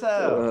old as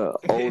hell.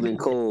 Old and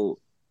cold.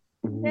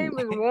 His name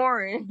is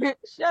Warren.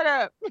 Shut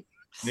up.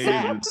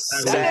 Sapp.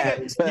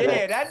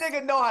 That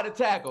nigga know how to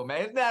tackle,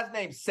 man. His last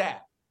name's Sapp.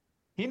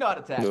 He know how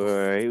to tackle.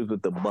 Right, he was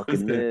with the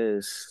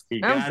Buccaneers.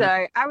 I'm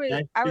sorry. I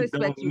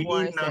respect you,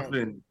 Warren.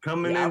 Nothing.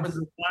 Coming into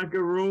the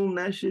locker room,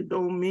 that shit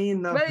don't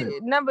mean nothing.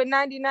 But number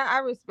 99, I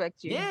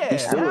respect you. Yeah,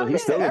 he's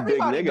still a big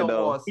nigga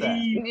though.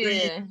 He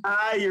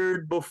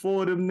retired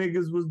before them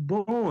niggas was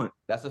born.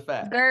 That's a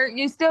fact. Gert,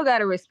 you still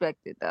gotta respect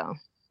it though.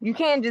 You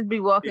can't just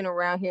be walking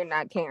around here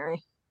not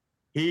caring.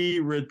 He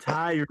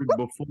retired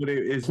before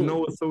there is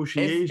no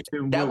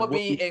association. That would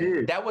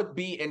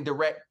be in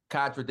direct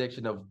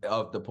contradiction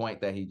of the point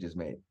that he just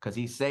made. Because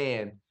he's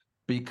saying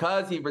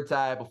because he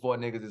retired before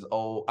niggas is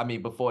old. I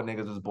mean, before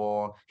niggas was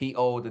born. He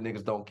old, the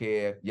niggas don't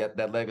care. Yet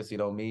that legacy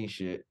don't mean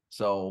shit.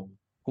 So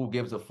who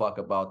gives a fuck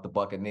about the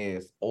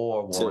Buccaneers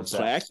or Warren Sapp?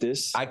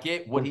 Practice. I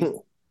get what he's.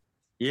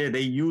 Yeah,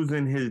 they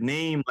using his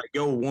name like,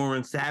 yo,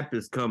 Warren Sapp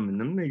is coming.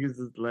 Them niggas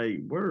is like,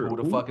 word.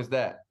 Who the fuck is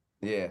that?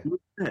 Yeah. Who's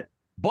that?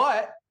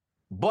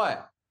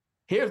 But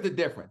here's the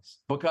difference,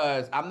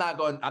 because I'm not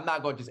going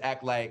to just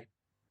act like,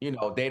 you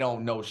know, they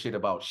don't know shit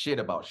about shit.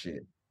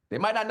 They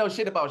might not know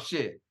shit about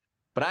shit,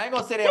 but I ain't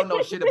gonna say they don't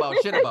know shit about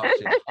shit,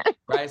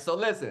 right? So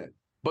listen,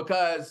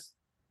 because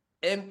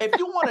if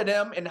you one of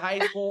them in high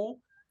school,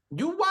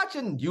 you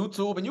watching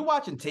YouTube and you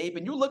watching tape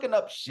and you looking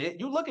up shit,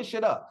 you looking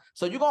shit up.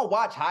 So you're gonna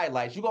watch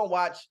highlights, you're gonna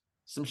watch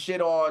some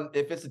shit on,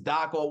 if it's a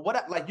doc or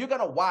what, like you're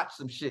gonna watch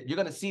some shit, you're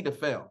gonna see the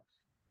film.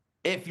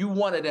 If you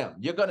one of them,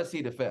 you're gonna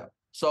see the film.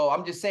 So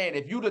I'm just saying,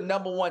 if you the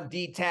number one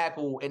D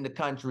tackle in the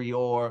country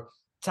or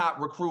top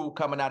recruit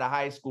coming out of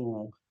high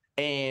school,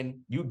 and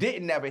you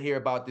didn't never hear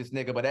about this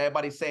nigga, but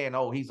everybody's saying,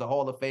 oh, he's a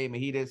Hall of Famer,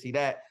 he this, he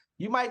that,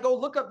 you might go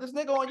look up this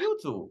nigga on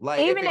YouTube.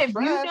 Like, even if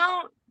you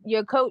don't,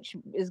 your coach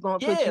is going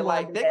to put you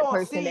like on they that gonna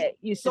person see, that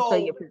used to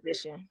play your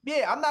position.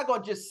 Yeah, I'm not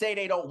going to just say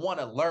they don't want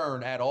to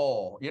learn at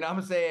all. You know what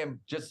I'm saying?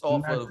 Just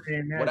off of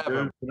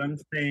whatever. But I'm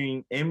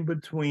saying in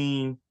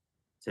between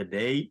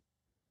today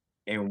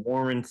and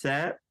Warren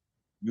Sapp,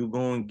 you're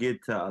going to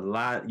get to a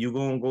lot. You're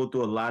going to go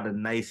through a lot of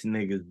nice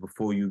niggas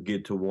before you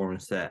get to Warren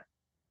Sapp.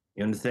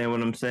 You understand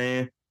what I'm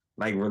saying?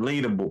 Like,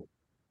 relatable.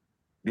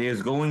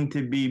 There's going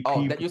to be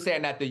people. That you're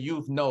saying that the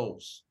youth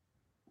knows.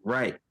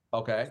 Right.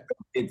 Okay.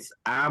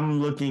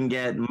 I'm looking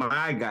at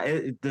my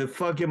guy, the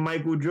fucking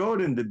Michael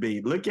Jordan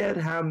debate. Look at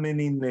how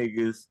many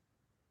niggas,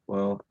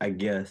 well, I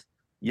guess,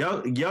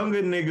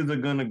 younger niggas are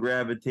going to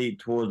gravitate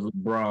towards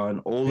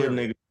LeBron. Older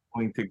niggas are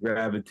going to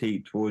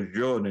gravitate towards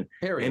Jordan.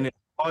 Period. And it's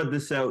hard to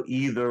sell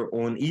either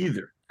on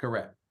either.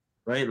 Correct.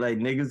 Right? Like,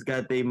 niggas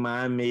got their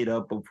mind made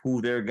up of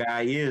who their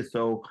guy is.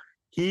 So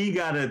he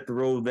got to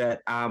throw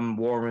that I'm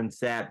Warren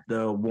Sapp,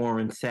 the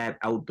Warren Sapp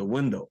out the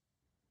window.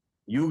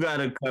 You got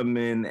to come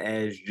in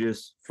as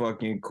just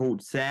fucking Coach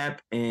Sapp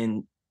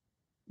and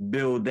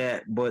build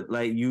that. But,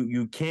 like,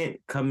 you can't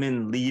come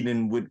in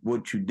leading with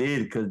what you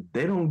did because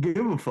they don't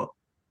give a fuck.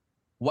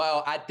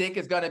 Well, I think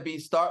it's going to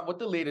start with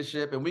the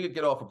leadership, and we could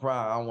get off of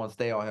Prime. I don't want to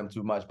stay on him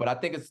too much, but I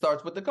think it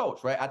starts with the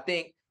coach, right? I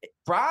think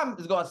Prime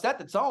is going to set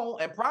the tone,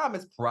 and Prime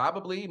is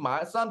probably, my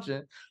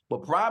assumption,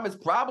 but Prime is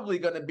probably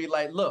going to be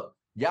like, look,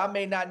 y'all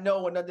may not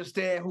know and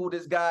understand who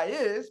this guy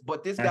is,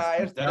 but this guy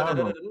is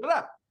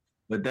da-da-da-da-da-da.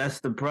 But that's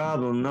the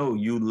problem. No,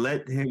 you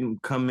let him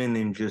come in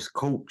and just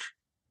coach,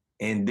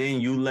 and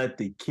then you let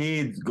the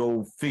kids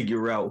go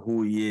figure out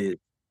who he is.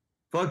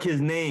 Fuck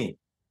his name.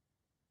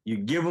 You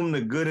give them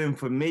the good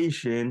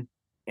information,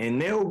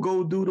 and they'll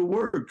go do the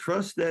work.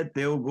 Trust that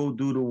they'll go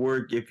do the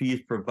work if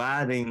he's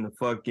providing the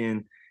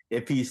fucking,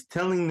 if he's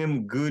telling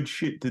them good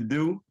shit to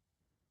do.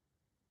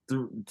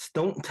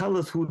 Don't tell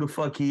us who the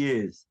fuck he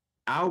is.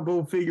 I'll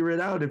go figure it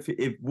out.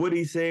 If what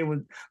he's saying was,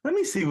 let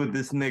me see what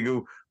this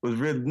nigga was.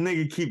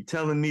 Nigga keep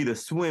telling me to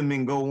swim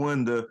and go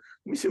under. Let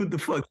me see what the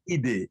fuck he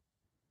did.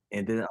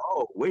 And then,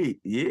 oh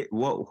wait, yeah,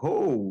 whoa,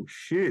 oh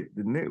shit,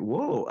 the nigga,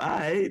 whoa, all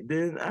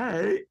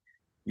right.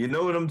 You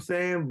know what I'm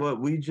saying? But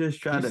we just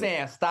try to. You're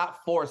saying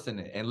stop forcing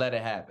it and let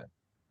it happen.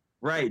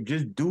 Right,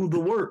 just do the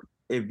work.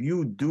 If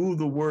you do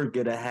the work,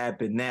 it'll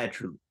happen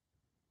naturally.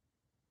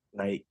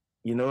 Like,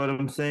 you know what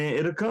I'm saying?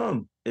 It'll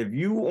come. If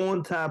you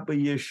on top of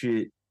your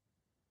shit,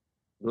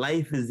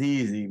 life is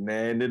easy,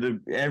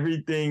 man.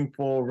 Everything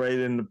fall right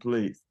into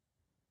place.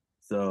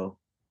 So,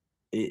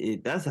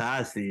 that's how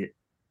I see it.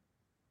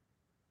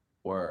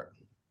 Word.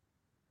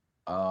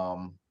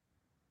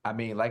 I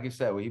mean, like you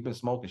said, we've been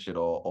smoking shit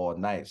all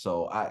night.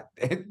 So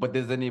but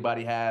does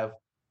anybody have?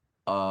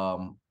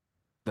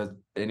 Does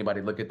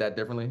anybody look at that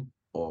differently,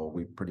 or are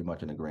we pretty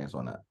much in agreement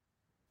on that?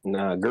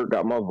 Nah, Gert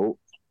got my vote.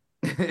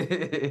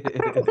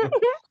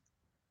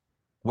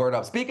 Word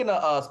up. Speaking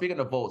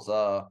of votes,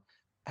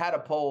 had a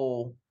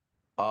poll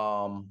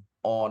on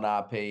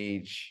our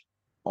page,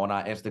 on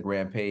our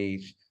Instagram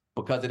page,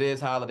 because it is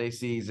holiday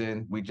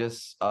season. We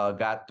just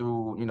got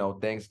through,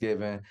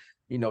 Thanksgiving.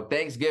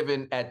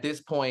 Thanksgiving at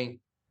this point,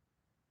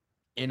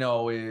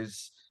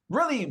 is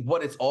really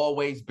what it's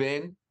always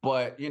been,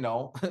 but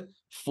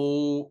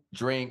food,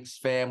 drinks,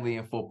 family,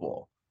 and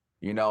football,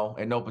 in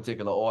no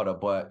particular order.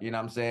 But you know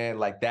what I'm saying?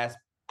 Like, that's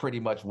pretty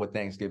much what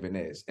Thanksgiving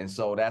is. And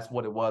so that's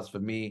what it was for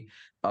me.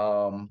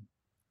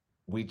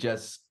 We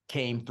just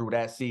came through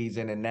that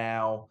season, and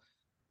now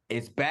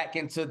it's back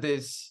into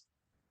this,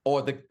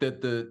 or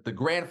the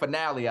grand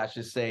finale, I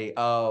should say,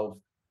 of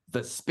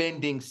the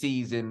spending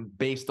season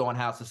based on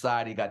how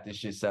society got this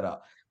shit set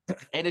up.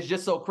 And it's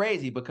just so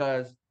crazy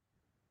because,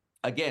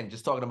 again,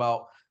 just talking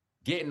about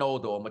getting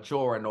older or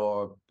maturing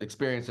or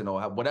experiencing or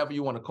whatever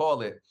you want to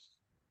call it,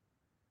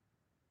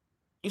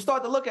 you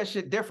start to look at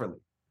shit differently.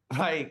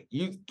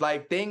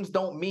 Like things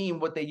don't mean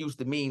what they used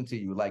to mean to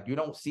you. Like, you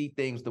don't see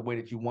things the way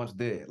that you once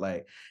did.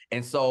 Like,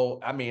 and so,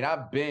 I mean,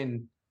 I've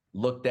been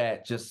looked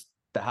at just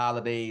the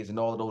holidays and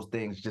all of those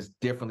things just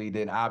differently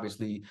than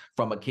obviously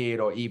from a kid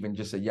or even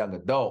just a young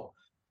adult.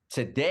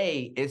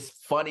 Today, it's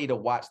funny to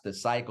watch the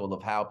cycle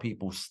of how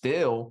people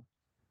still,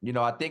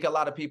 I think a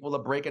lot of people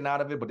are breaking out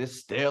of it, but there's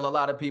still a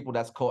lot of people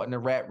that's caught in the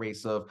rat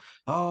race of,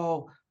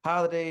 oh,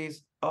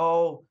 holidays,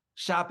 oh,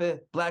 shopping,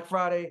 Black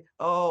Friday,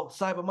 oh,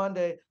 Cyber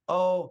Monday,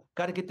 oh,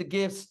 got to get the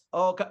gifts,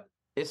 oh,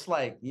 it's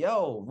like,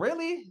 yo,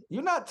 really?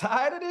 You're not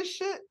tired of this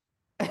shit?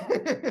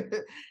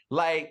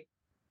 Like,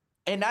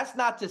 and that's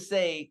not to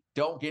say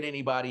don't get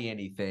anybody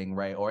anything,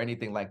 right? Or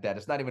anything like that.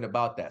 It's not even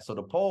about that. So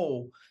the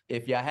poll,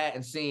 if y'all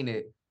hadn't seen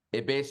it,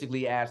 it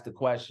basically asked the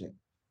question,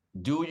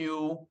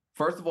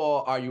 first of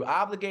all, are you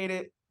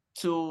obligated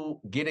to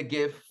get a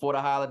gift for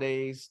the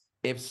holidays?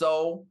 If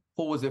so,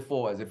 who is it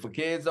for? Is it for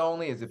kids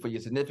only? Is it for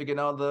your significant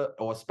other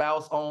or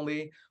spouse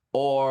only?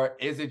 Or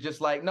is it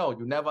just like, no,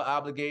 you're never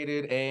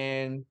obligated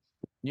and,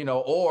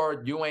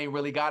 or you ain't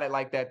really got it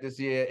like that this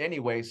year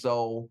anyway,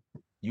 so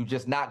you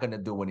just not going to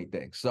do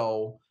anything.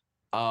 So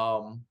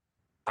I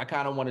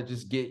kind of want to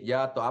just get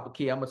y'all thought.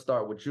 Key, I'm going to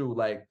start with you.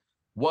 Like,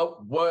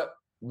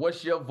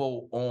 what's your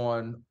vote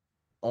on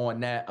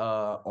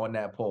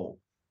that poll?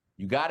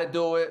 You got to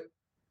do it.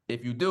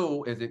 If you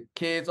do, is it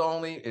kids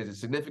only? Is it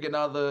significant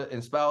other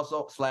and spouse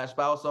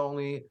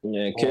only?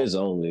 Yeah, kids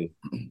only.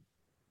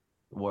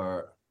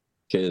 Word.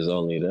 Kids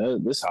only.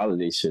 This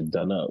holiday shit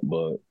done up,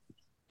 but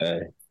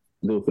hey,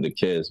 do it for the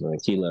kids, man.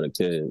 Key lot of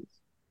kids.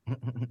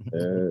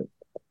 Yeah.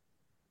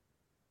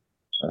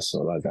 That's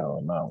all I got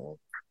on that one.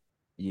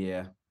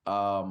 Yeah.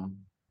 I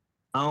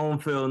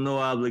don't feel no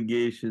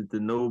obligations to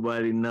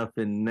nobody,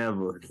 nothing,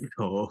 never.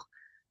 So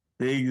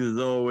things is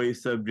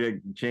always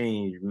subject to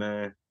change,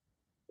 man.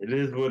 It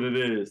is what it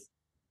is.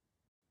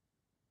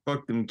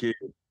 Fuck them kids.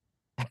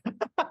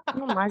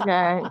 Oh my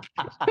God.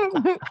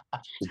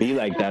 Be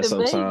like that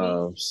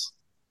sometimes.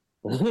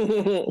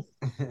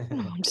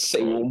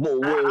 Say one more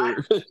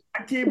word.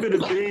 I keep it a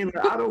bean.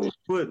 I don't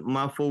put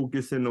my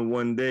focus into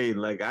one day.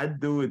 Like I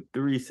do it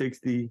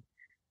 362.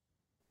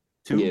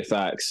 Yeah,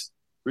 facts.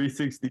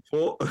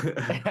 364.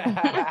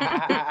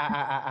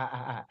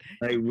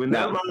 Like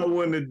whenever I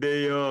want a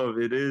day off,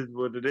 it is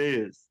what it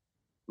is.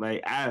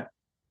 Like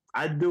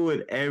I do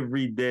it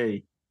every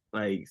day.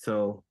 Like,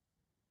 so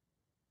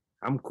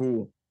I'm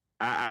cool.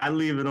 I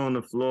leave it on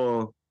the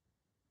floor.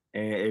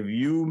 And if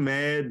you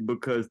mad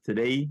because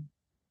today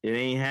it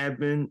ain't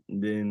happened,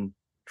 then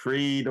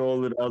trade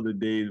all of the other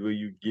days where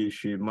you get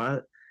shit. My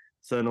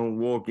son don't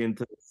walk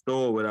into the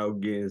store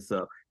without getting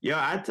stuff. Yo,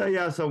 I tell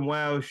y'all some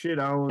wild shit.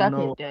 I don't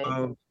know.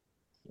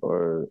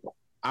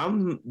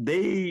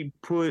 They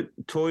put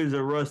Toys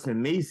R Us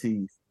and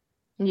Macy's.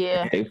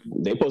 Yeah. They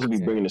supposed to be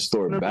bringing the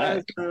store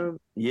back.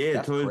 Yeah,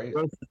 That's Toys crazy.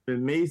 R Us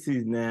and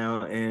Macy's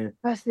now. And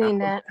I've seen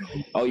that.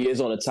 Oh yeah, it's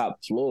on the top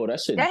floor.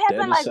 That shit. That dead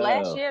happened like as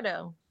last hell. year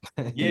though.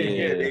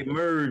 yeah, they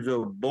merged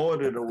or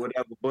bought it or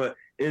whatever. But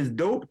it's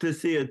dope to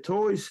see a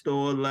toy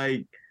store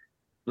like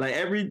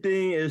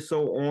everything is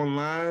so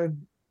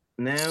online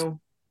now.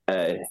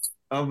 Hey.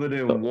 Other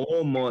than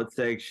Walmart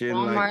section.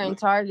 Walmart and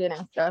Target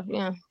and stuff,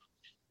 yeah.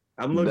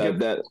 I'm looking at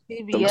them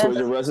Toys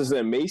R Us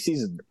and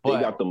Macy's. They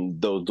got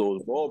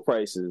those mall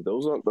prices.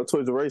 Those aren't the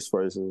Toys R Us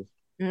prices.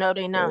 No,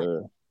 they not.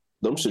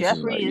 Them shits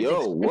Jeffrey is like,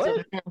 yo,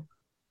 what?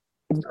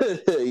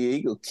 Yeah,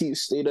 he gonna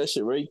stay that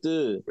shit right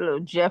there.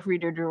 Little Jeffrey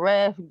the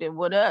giraffe, then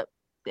what up?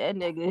 That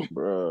nigga.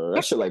 Bro,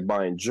 that shit like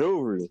buying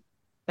jewelry.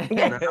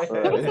 Let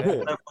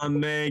my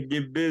man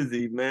get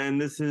busy, man.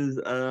 This is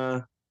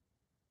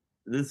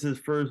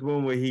first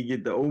one where he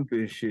get to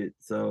open shit,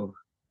 so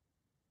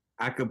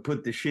I could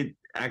put the shit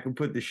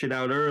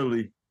out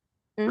early.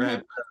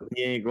 Mm-hmm.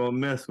 He ain't gonna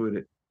mess with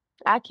it.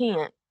 I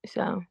can't,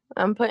 so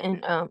I'm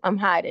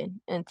hiding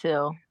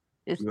until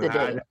it's the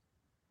day.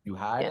 You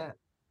hiding? Yeah.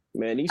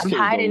 Man, these I'm kids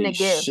hiding don't the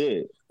gift.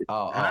 Shit.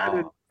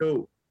 I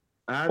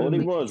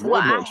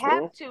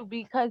have to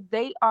because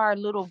they are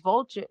little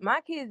vulture.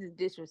 My kids is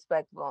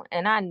disrespectful,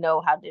 and I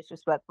know how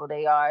disrespectful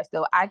they are.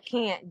 So I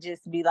can't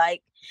just be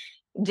like,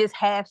 just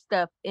have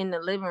stuff in the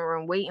living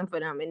room waiting for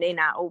them, and they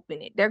not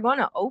open it. They're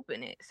gonna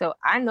open it. So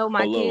I know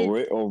my kids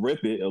or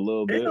rip it a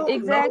little bit.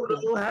 Exactly.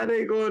 How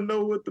they gonna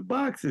know what the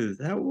box is?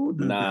 How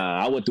old is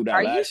I went through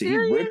that last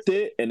year. He ripped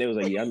it, and it was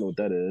like, yeah, I know what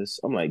that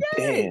is. I'm like,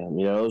 damn,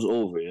 it was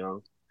over,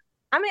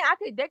 I mean,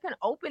 they can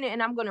open it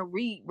and I'm going to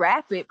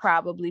rewrap it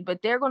probably,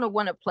 but they're going to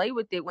want to play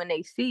with it when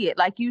they see it.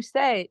 Like you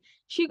said,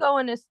 she go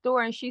in the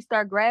store and she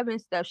start grabbing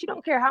stuff. She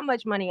don't care how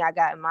much money I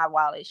got in my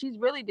wallet. She's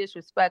really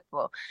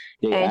disrespectful.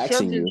 And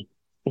she'll just,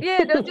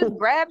 they'll just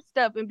grab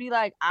stuff and be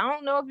like, I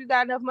don't know if you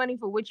got enough money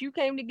for what you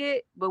came to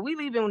get, but we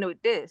leaving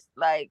with this.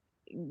 Like,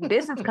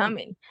 this is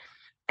coming.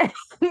 And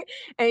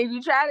if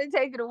you try to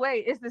take it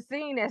away, it's the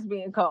scene that's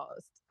being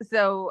caused.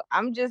 So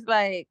I'm just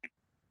like,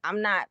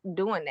 I'm not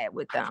doing that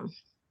with them.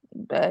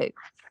 But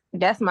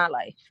that's my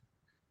life.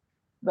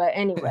 But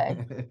anyway,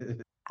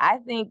 I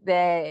think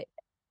that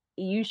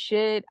you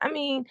should, I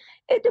mean,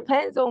 it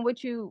depends on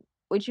what you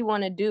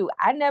want to do.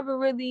 I never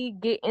really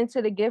get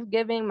into the gift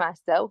giving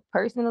myself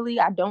personally.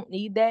 I don't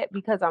need that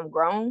because I'm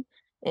grown,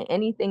 and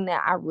anything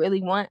that I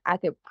really want, I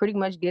could pretty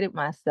much get it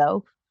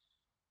myself.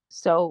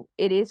 So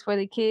it is for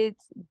the kids,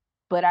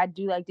 but I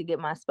do like to get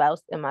my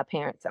spouse and my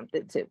parents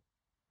something too,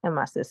 and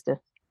my sister.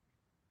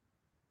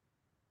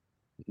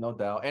 No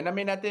doubt. And I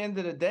mean, at the end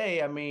of the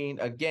day, I mean,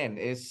 again,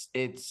 it's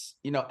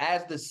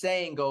as the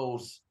saying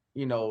goes,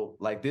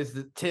 like tis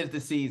the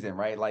season,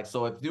 right? Like,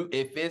 so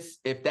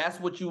if that's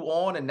what you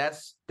on and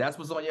that's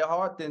what's on your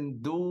heart, then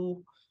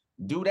do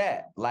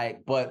that.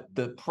 Like, but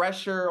the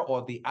pressure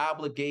or the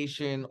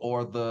obligation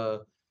or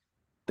the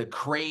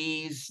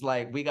craze,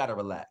 like, we gotta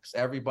relax.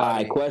 Everybody. All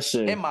right,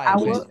 question. In my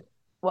opinion.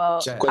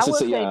 Question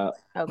to y'all.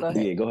 Oh, go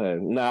ahead. Yeah, go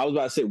ahead. No, I was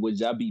about to say, would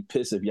y'all be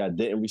pissed if y'all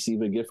didn't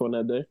receive a gift on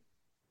that day?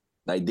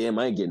 Like, damn,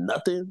 I ain't get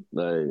nothing.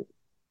 Like,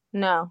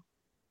 no,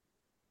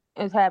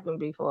 it's happened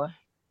before.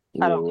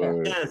 I don't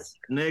care. Yes,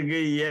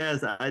 nigga.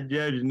 Yes, I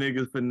judge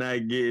niggas for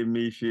not getting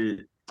me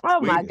shit.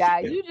 Oh my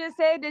God! You just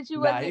said that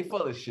you wasn't. He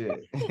full of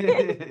shit.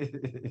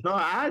 No,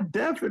 I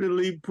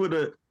definitely put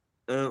a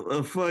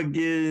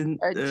fucking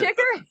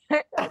chicker.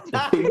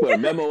 You put a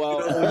memo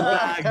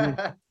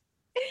out.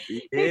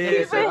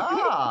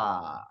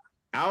 Yeah,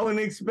 I wouldn't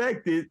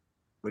expect it,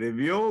 but if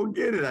you don't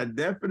get it, I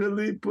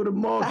definitely put a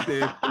mark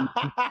there.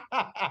 I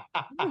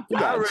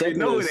already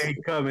know it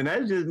ain't coming.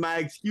 That's just my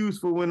excuse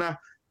for when I.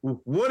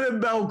 What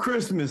about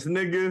Christmas,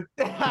 nigga?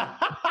 But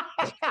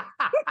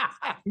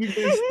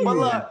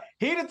look,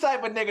 he the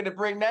type of nigga to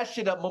bring that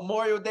shit up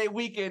Memorial Day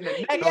weekend.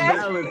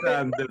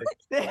 Valentine's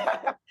Day.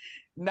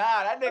 Nah,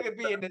 that nigga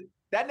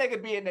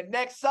be in the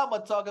next summer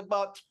talking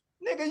about,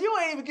 nigga, you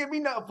ain't even give me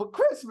nothing for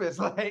Christmas.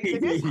 Like,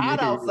 it's hot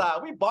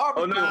outside. We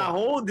barbecue. Oh no, I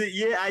hold it.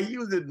 Yeah, I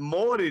use it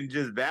more than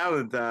just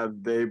Valentine's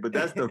Day, but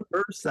that's the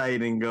first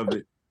sighting of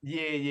it.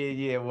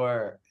 Yeah,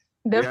 word.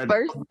 The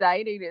first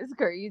sighting is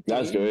crazy.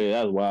 That's great.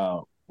 That's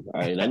wild.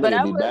 But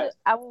I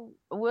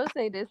will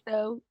say this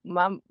though,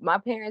 my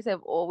parents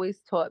have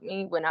always taught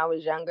me when I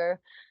was younger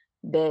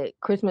that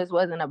Christmas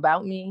wasn't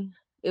about me.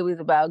 It was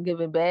about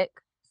giving back.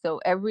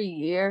 So every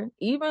year,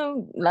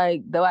 even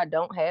like though I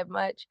don't have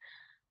much,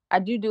 I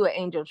do an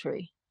angel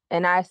tree.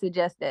 And I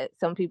suggest that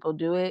some people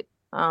do it.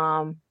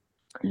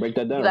 Break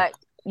that down. Like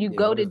you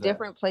go to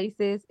different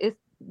places. It's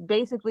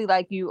basically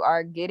like you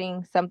are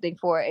getting something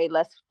for a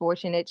less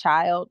fortunate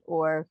child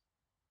or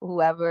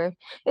whoever.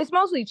 It's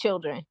mostly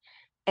children.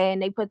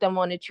 And they put them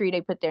on the tree. They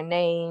put their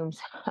names.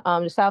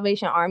 The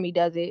Salvation Army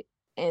does it.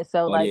 And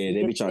so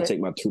they be trying to take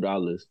my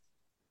 $2.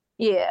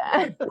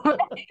 Yeah.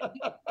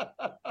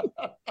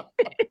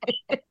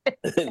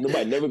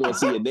 Nobody never gonna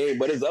see your name,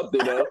 but it's up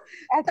there though.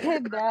 I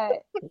could not.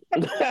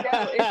 No,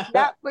 it's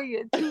not for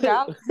your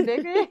 $2,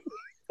 nigga.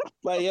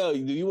 Like, yo, do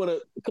you want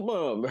to come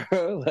on,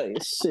 bro?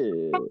 Like,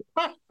 shit.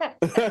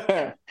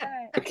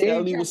 Can I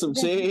leave with some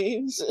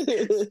change?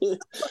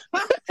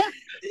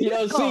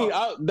 Yo, see,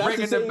 that's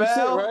the same shit,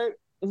 right?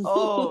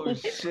 Oh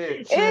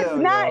shit! It's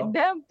not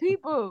them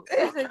people.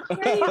 It's a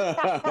tree. They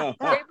put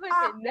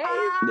the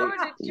names on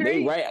the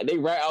tree. They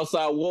right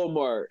outside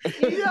Walmart.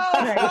 Yo,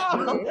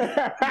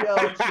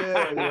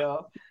 chill,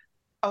 yo.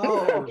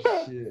 Oh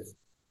shit!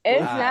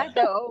 It's not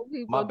the old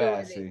people. My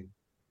bad, doing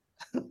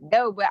it.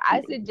 No, but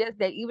I suggest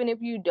that even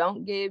if you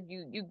don't give,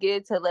 you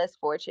give to less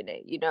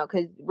fortunate.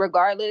 Because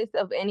regardless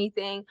of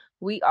anything,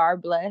 we are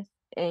blessed,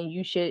 and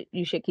you should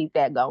keep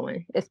that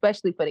going,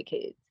 especially for the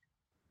kids.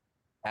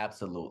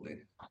 Absolutely.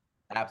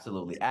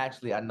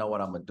 Actually, I know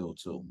what I'm gonna do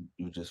too.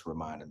 You just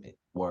reminded me.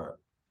 Word.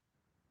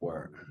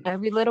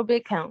 Every little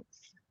bit counts.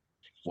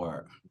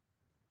 Word.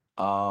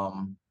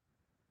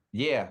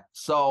 Yeah.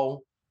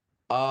 So,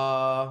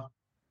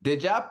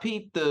 did y'all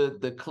peep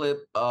the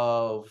clip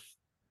of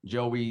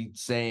Joey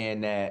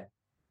saying that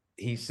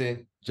he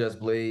sent Just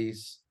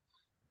Blaze,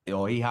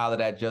 he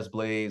hollered at Just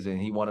Blaze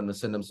and he wanted to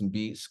send him some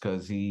beats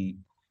because he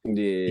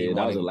that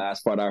was the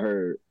last part I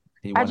heard.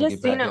 I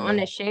just seen it on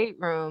the Shade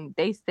Room.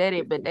 They said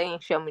it, but they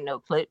ain't show me no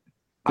clip.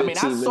 I mean,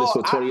 I saw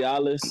for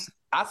 $20.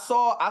 I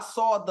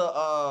saw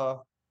the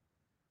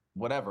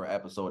whatever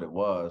episode it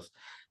was,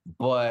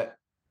 but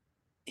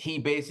he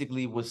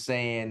basically was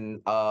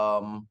saying,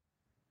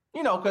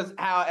 because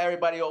how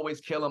everybody always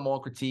kill him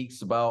on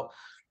critiques about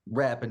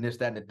rap and this,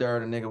 that, and the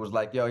third. And nigga was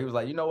like, yo, he was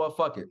like, you know what,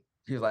 fuck it.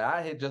 He was like,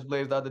 I hit Just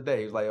Blaze the other day.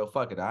 He was like, yo,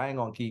 fuck it. I ain't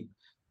gonna keep,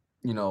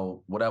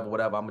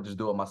 whatever. I'm gonna just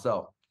do it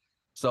myself.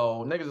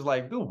 So niggas is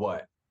like, do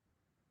what?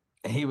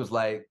 And he was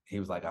like,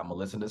 I'm gonna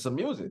listen to some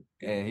music.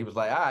 And he was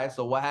like, all right,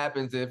 so what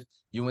happens if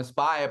you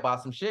inspired by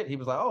some shit? He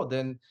was like, oh,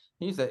 then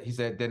he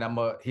said, then I'm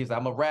a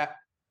rap.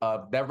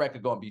 That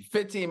record gonna be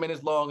 15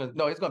 minutes long.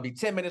 No, it's gonna be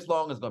 10 minutes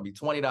long. It's gonna be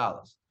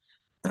 $20.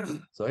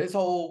 So his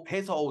whole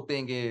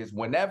thing is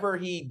whenever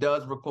he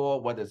does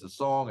record, whether it's a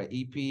song, an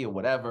EP, or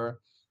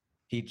whatever,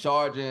 he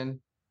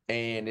charging,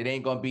 and it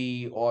ain't gonna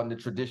be on the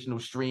traditional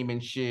streaming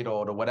shit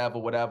or the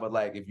whatever.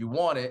 Like, if you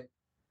want it,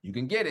 you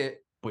can get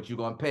it, but you're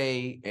gonna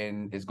pay,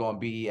 and it's gonna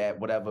be at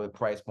whatever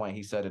price point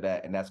he set it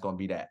at, and that's gonna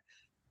be that.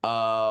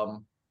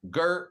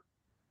 Gert,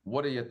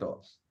 what are your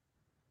thoughts?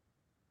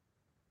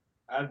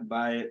 I'd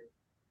buy it.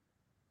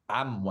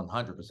 I'm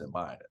 100%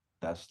 buying it.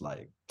 That's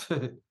like,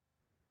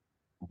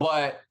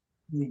 but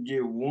you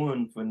get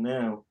one for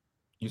now.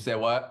 You said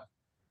what?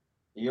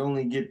 You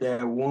only get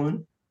that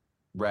one,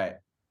 right?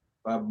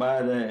 I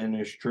buy that and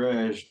it's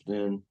trash,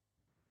 then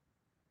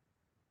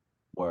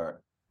word.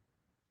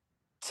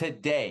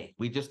 Today,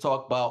 we just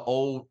talked about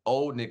old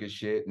nigga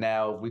shit.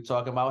 Now, if we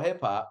talking about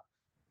hip hop,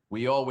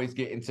 we always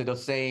get into the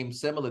same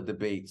similar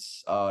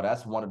debates.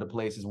 That's one of the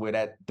places where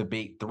that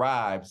debate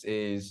thrives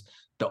is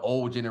the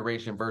old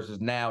generation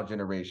versus now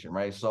generation,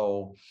 right?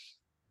 So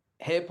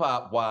hip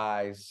hop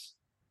wise,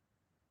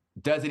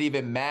 does it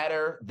even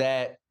matter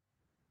that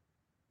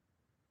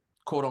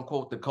quote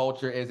unquote the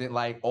culture isn't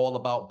like all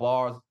about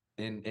bars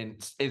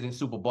and isn't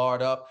super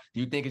barred up?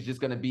 Do you think it's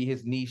just going to be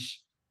his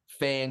niche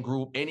fan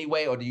group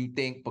anyway, or do you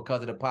think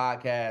because of the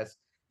podcast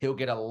he'll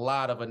get a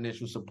lot of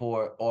initial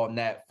support on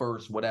that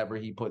first whatever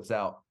he puts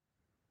out?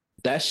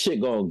 That shit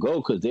gonna go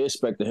because they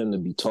expected him to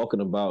be talking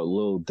about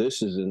little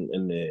dishes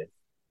in there,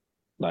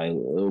 like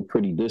little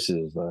pretty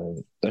dishes.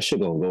 Like that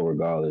shit gonna go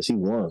regardless. He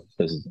won,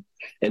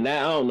 and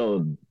that I don't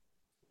know.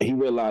 He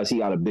realized he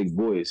got a big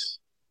voice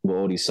with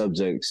all these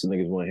subjects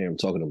niggas want to hear him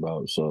talking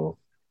about. So,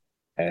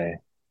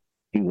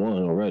 he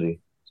won already.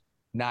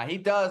 Nah, he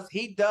does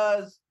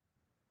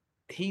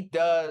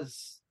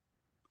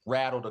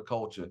rattle the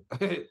culture.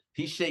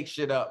 He shakes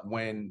shit up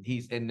when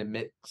he's in the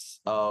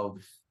mix of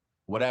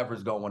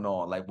whatever's going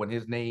on. Like when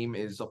his name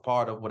is a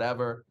part of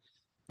whatever,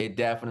 it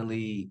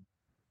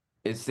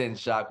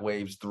sends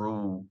shockwaves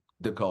through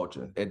the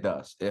culture. It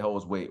does. It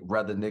holds weight,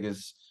 whether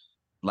niggas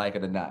like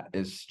it or not.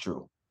 It's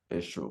true.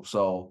 It's true.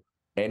 So,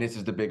 and this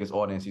is the biggest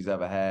audience he's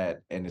ever had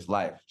in his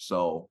life.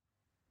 So,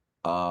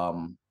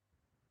 I'll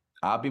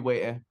be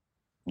waiting.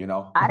 You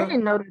know, I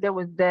didn't know that there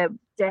was that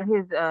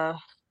his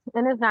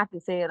and it's not to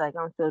say it like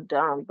I'm so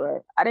dumb,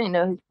 but I didn't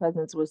know his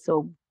presence was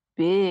so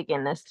big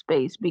in the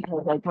space,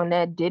 because like when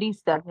that Diddy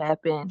stuff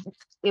happened,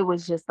 it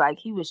was just like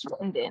he was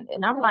trending,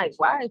 and I'm like,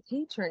 why is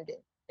he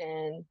trending?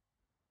 And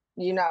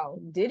you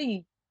know,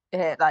 Diddy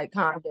had like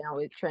calmed down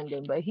with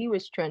trending, but he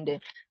was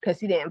trending because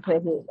he didn't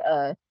put his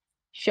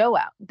show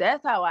out.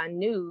 That's how I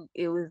knew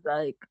it was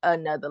like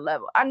another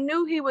level. I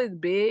knew he was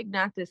big,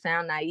 not to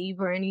sound naive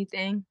or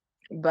anything,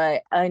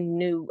 but I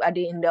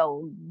didn't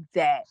know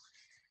that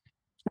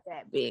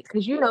big,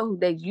 because you know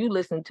that you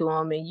listen to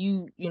him and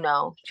you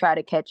know try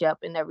to catch up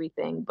and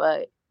everything,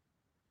 but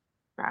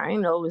I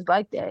didn't know it was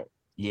like that.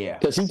 Yeah,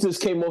 because he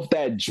just came off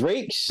that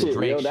Drake shit.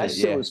 That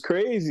shit was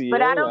crazy.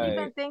 But I don't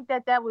even think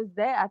that was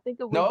that. I think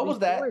it was it was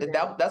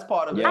that's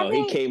part of it. Yo,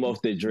 he came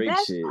off the Drake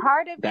shit.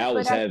 Part of it, that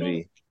was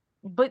heavy.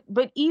 But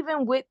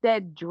even with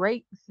that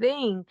Drake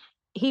thing,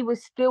 he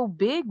was still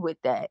big with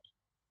that.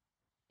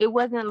 It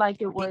wasn't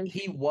like it was.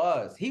 He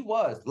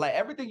was like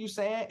everything you're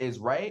saying is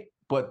right.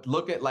 But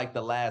look at like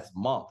the last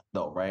month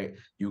though, right?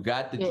 You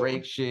got the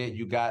Drake shit.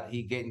 You got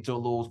he get into a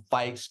little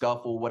fight,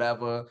 scuffle,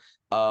 whatever.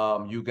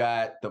 You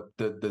got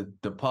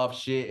the Puff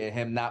shit and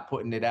him not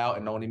putting it out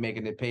and only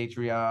making it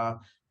Patreon.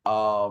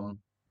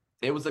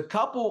 It was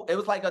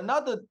like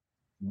another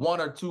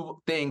one or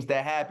two things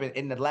that happened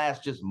in the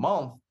last just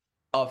month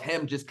of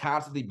him just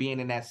constantly being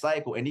in that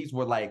cycle. And these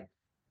were like,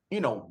 you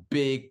know,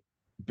 big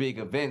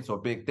events or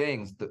big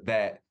things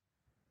that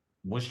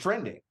was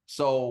trending.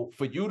 So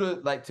for you to,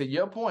 like, to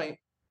your point,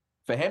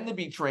 for him to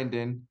be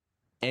trending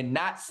and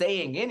not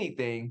saying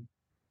anything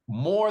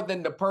more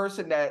than the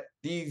person that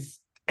these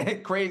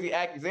crazy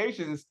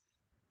accusations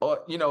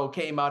you know,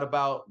 came out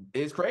about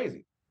is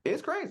crazy.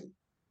 It's crazy.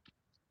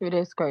 It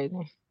is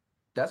crazy.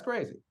 That's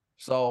crazy.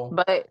 So,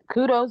 but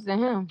kudos to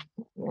him.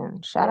 Yeah,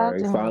 shout out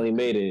to him. Finally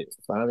made it.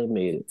 Stop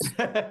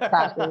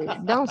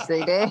it. Don't say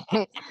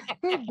that.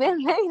 He's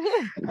been made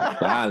it.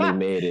 Finally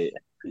made it.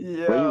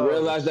 Yeah. When you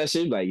realize that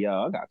shit, like,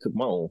 yo, I gotta cook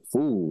my own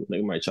food.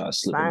 They might try to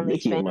slip a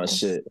Nicki in my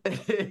shit.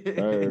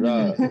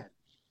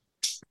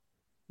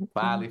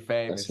 Finally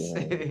famous.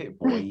 Boy.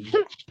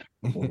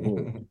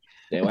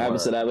 What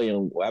happened to that?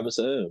 What happened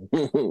to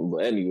him?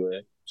 But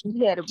anyway.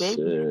 He had a baby.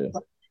 Shit.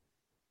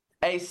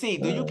 Hey, C,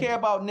 do you care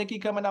about Nicki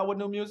coming out with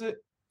new music?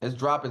 It's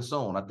dropping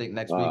soon. I think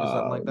next week or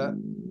something like that.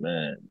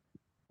 Man.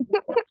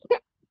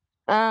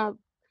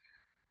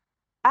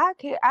 I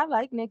care. I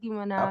like Nicki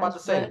Minaj. I'm about to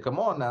say, come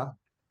on now.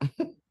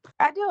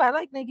 I do. I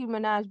like Nicki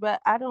Minaj, but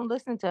I don't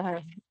listen to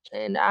her,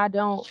 and I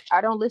don't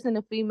listen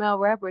to female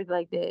rappers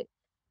like that.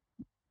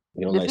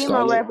 The like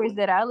female rappers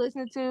that I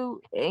listen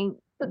to ain't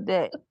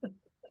that.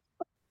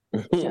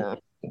 Yeah.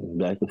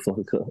 Back the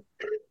fuck up.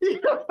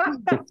 Get the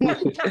fuck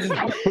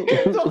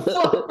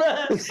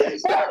back.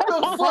 Back the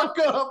fuck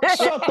up.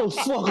 Shut the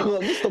fuck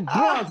up. It's the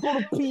Bronx. Go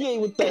to PA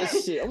with that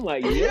shit. I'm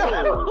like,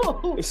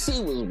 yo.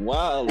 She was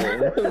wild.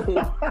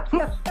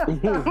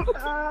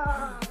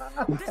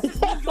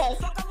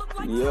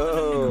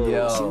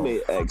 Yo. She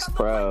made X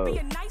proud.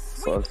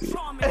 Fuck it.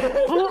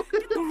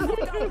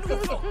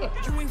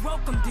 You ain't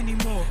welcomed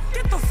anymore.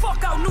 Get the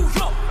fuck out, New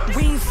York.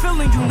 We ain't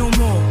feeling you no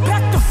more.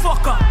 Back the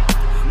fuck up.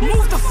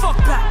 Move the fuck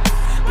back.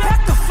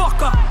 Back the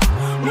fuck up.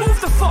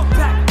 Move the fuck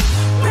back.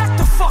 Back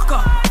the fuck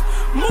up.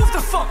 Move the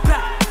fuck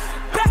back.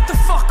 Back the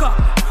fuck up.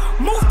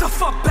 Move the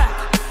fuck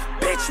back.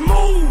 Bitch,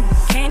 move.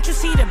 Can't you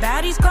see the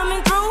baddies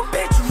coming through?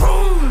 Bitch,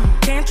 room.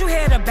 Can't you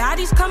hear the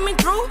baddies coming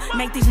through?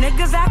 Make these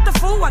niggas act a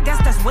fool. I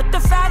guess that's what the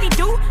fatty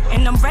do.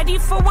 And I'm ready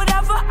for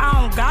whatever. I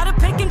don't gotta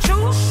pick and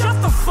choose.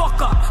 Shut the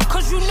fuck up,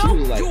 cause you know She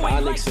was like you ain't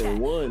Onyx like and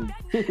that. one.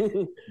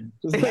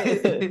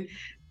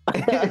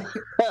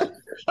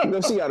 You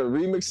know she got a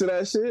remix of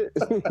that shit.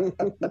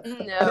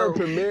 No.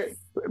 Premiere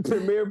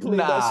played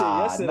that shit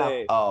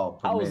yesterday. I was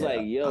Premiere.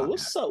 like, yo,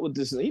 what's up with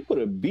this? He put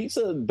a beat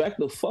to back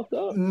the fuck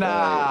up.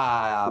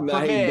 Nah, he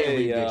Premiere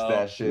did, remixed yo.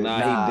 that shit. Nah,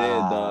 he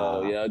did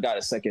though. Yeah, I got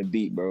a second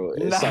beat, bro.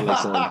 It sounded like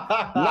some.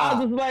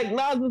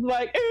 Nas was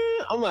like,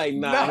 I'm like,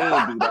 nah, he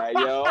didn't do that,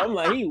 yo. I'm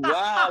like, he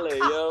wildin',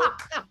 yo.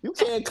 You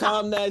can't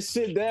calm that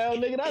shit down,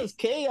 nigga. That's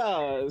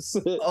chaos.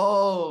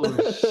 Oh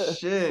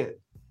shit.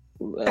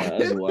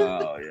 That's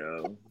wild,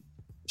 yo.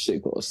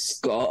 Shit called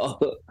Scar.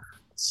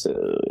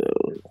 So,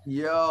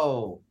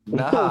 yo,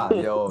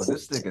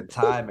 this nigga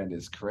timing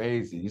is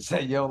crazy. You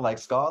say yo like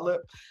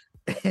Scarlet?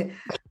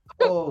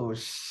 Oh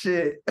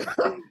shit.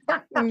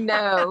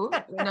 No.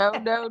 I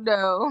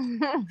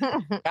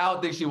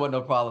don't think she want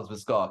no problems with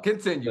Scar.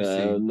 Continue,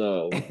 C.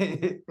 No.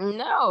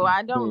 No,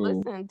 I don't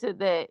listen to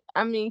that.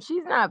 I mean,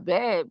 she's not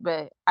bad,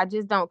 but I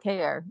just don't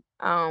care.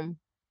 I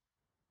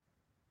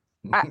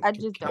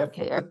just don't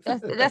care.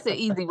 That's an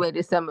easy way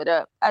to sum it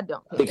up. I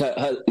don't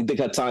care. You think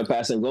her time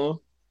passing gone?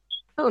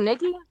 Who,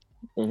 Nicki?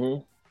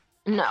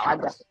 Mm-hmm. No, I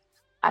don't.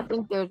 I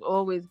think there's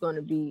always going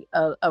to be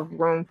a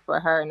room for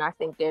her, and I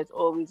think there's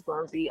always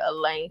going to be a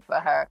lane for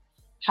her.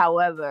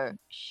 However,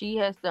 she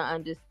has to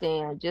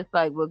understand, just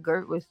like what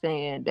Gert was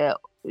saying, that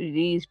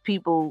these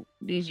people,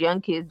 these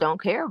young kids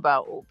don't care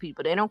about old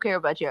people. They don't care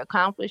about your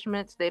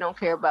accomplishments. They don't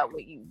care about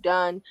what you've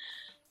done.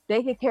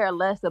 They could care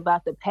less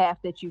about the path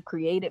that you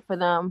created for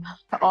them.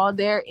 All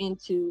they're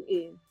into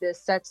is the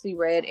sexy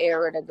red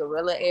era, the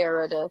gorilla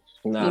era,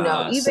 even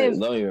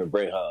don't even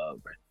bring her up.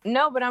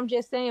 No, but I'm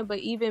just saying, but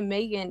even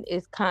Megan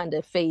is kind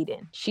of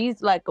fading.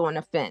 She's like on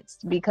the fence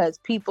because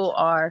people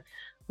are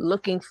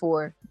looking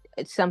for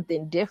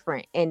something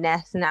different, and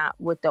that's not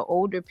what the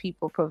older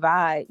people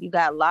provide. You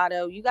got a lot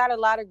of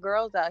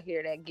girls out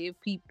here that give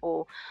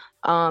people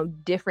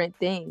different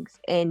things,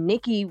 and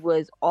Nicki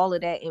was all of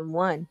that in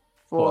one.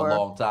 For a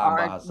long time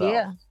by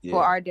herself. Yeah,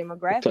 for our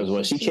demographic. Because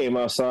when she came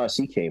outside.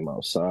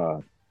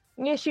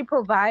 Yeah, she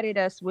provided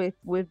us with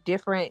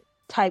different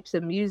types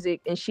of music,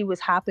 and she was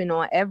hopping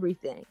on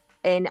everything.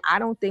 And I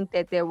don't think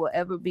that there will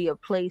ever be a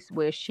place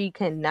where she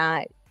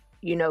cannot,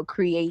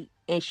 create,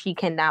 and she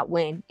cannot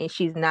win, and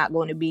she's not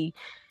going to be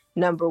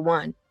number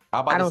one.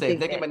 I'm about to say,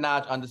 Nicki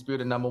Minaj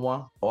undisputed number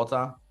one all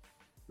time?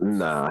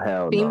 Nah,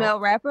 hell no. Female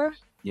rapper?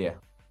 Yeah.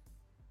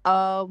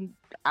 I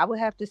would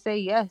have to say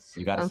yes.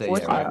 You gotta say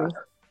yes.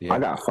 Yeah. I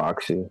got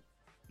Foxy.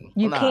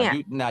 You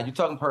can't. You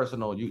talking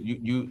personal.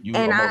 You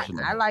and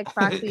emotional. I like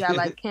Foxy. I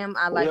like Kim.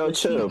 I like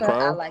chill,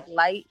 I like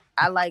Light.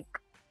 I like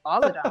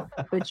all of them.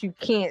 But you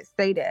can't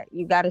say that.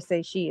 You got to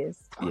say she is.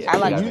 Yeah, I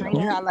like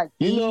Trina. I like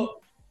I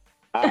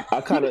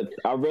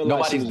realized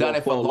nobody's done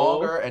it for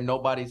longer, and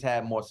nobody's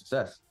had more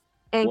success.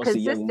 And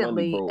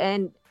consistently.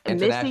 And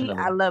Missy,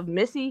 I love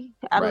Missy.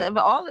 I love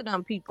all of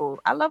them people.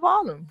 I love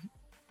all of them.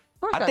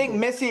 I think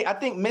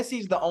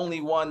Missy's the only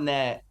one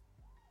that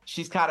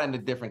she's kind of in a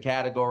different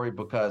category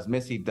because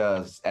Missy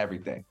does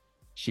everything.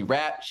 She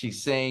raps, she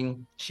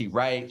sing, she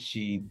writes,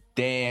 she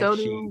dance. So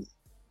do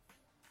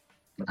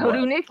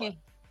Nicki.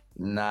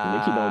 Nah.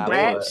 Nicki don't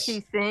rap, dance.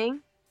 she sing.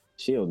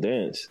 She don't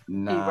dance.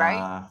 Nah. She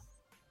write.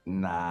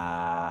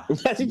 Nah.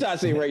 She tried to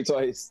say right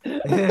twice. She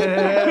right?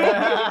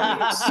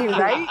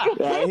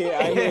 I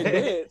hear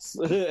dance.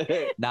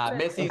 Nah,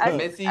 Missy's.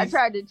 I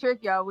tried to trick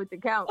y'all with the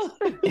count.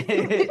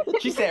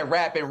 She said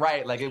rap and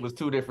right like it was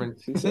two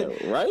different. She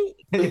said right?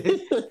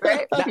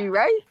 Right? She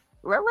right?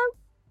 Right?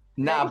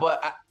 Nah,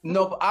 but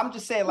I'm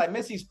just saying like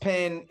Missy's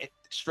pen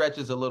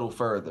stretches a little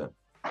further.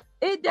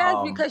 It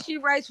does because she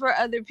writes for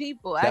other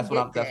people. That's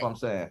what I'm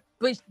saying.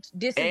 But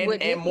this is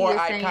what and more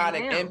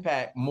iconic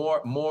impact,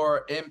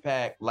 more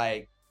impact,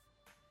 like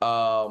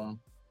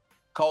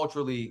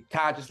culturally,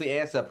 consciously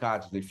and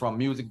subconsciously, from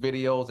music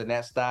videos and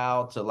that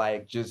style to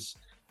like just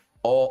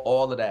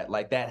all of that,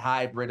 like that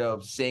hybrid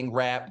of sing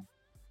rap,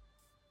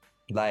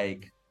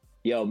 like.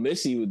 Yo,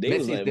 Missy, was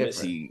like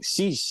Missy.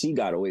 She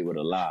got away with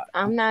a lot.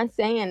 I'm not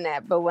saying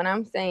that, but what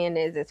I'm saying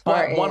is, as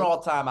far as one all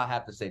time, I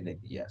have to say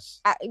Nicki.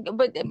 Yes.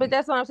 But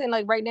that's what I'm saying.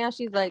 Like right now,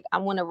 she's like, I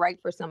want to write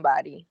for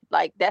somebody.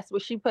 Like that's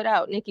what she put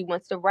out. Nicki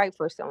wants to write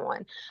for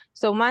someone.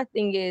 So my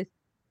thing is,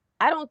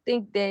 I don't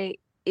think that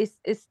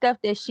it's stuff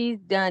that she's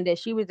done that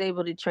she was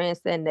able to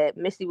transcend that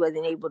Missy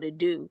wasn't able to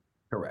do.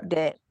 Correct.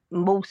 That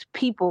most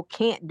people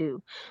can't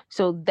do.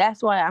 So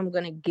that's why I'm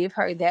gonna give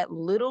her that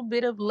little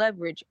bit of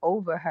leverage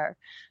over her.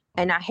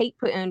 And I hate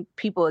putting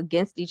people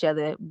against each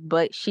other,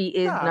 but she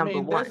is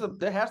number one.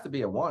 There has to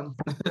be a one.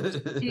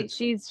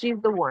 she's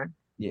the one.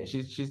 Yeah,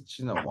 she's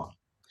number one.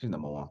 She's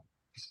number one.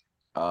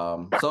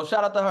 So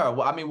shout out to her.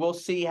 Well, I mean, we'll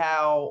see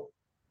how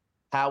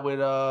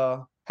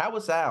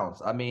it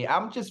sounds. I mean, I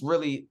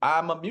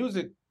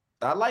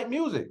like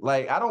music.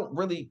 Like I don't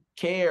really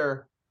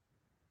care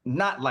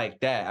not like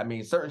that. I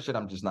mean, certain shit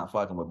I'm just not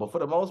fucking with. But for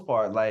the most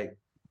part, like,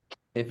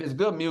 if it's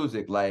good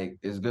music, like,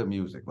 it's good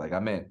music. Like,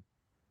 I'm in.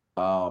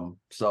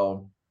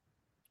 So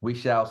we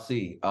shall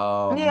see.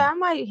 Yeah, I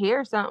might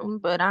hear something,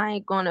 but I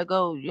ain't gonna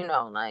go,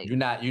 like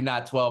you're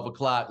not 12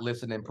 o'clock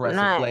listening, pressing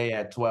not, play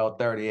at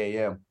 12:30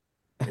 a.m.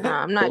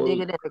 nah, I'm not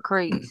digging in the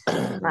crates.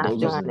 I'm not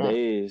those doing that.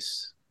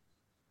 days.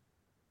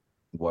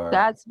 Word.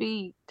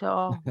 Godspeed to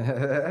all.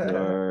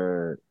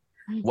 Word.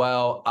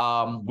 Well,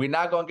 we're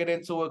not gonna get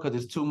into it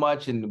because it's too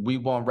much and we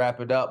won't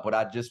wrap it up. But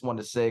I just want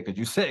to say, because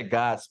you said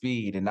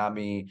Godspeed, and I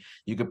mean,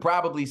 you could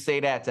probably say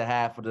that to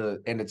half of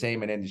the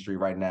entertainment industry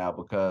right now,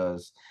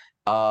 because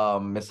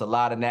it's a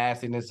lot of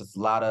nastiness, it's a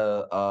lot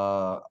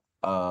of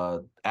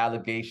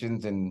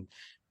allegations, and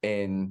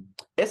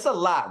it's a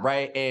lot,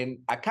 right? And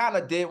I kind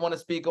of did want to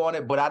speak on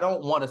it, but I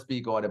don't want to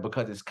speak on it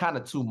because it's kind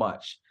of too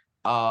much.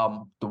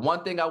 The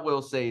one thing I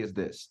will say is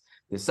this: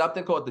 there's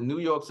something called the New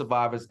York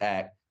Survivors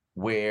Act,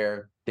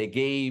 where they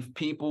gave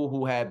people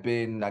who had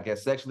been, I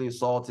guess, sexually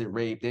assaulted,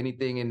 raped,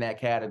 anything in that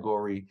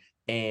category,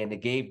 and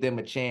it gave them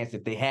a chance.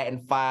 If they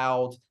hadn't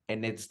filed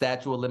and its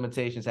statute of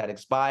limitations had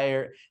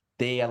expired,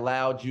 they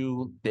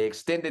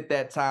extended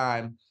that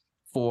time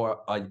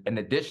for an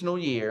additional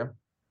year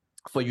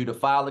for you to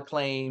file a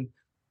claim,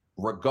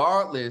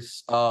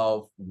 regardless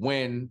of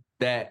when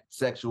that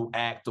sexual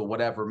act or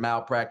whatever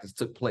malpractice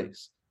took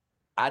place.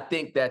 I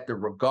think that the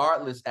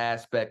regardless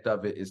aspect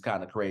of it is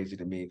kind of crazy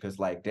to me, because,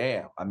 like,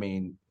 damn, I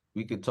mean,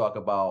 we could talk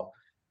about,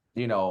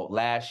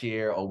 last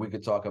year, or we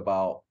could talk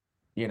about,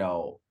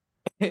 82.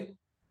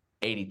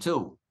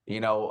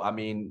 I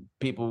mean,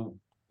 people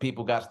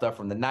got stuff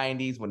from the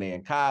 90s when they're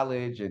in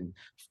college, and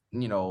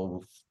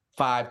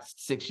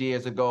 5-6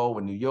 years ago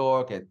in New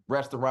York at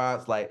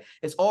restaurants. Like,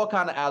 it's all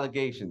kind of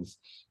allegations.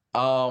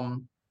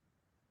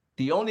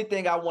 The only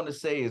thing I want to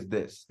say is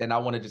this, and I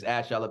want to just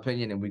ask y'all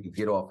opinion, and we can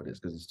get off of this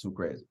because it's too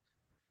crazy.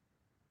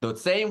 The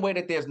same way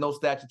that there's no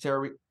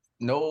statute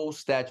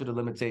of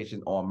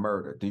limitation on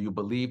murder, do you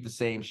believe the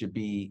same should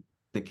be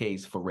the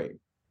case for rape?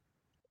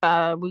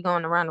 We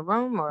going around the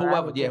room, or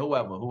whoever?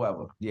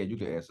 Yeah, you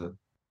can answer.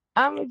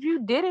 If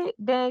you did it,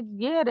 then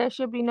yeah, there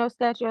should be no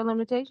statute of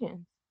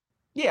limitations.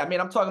 Yeah, I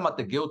mean, I'm talking about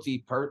the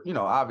guilty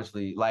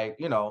obviously, like,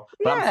 but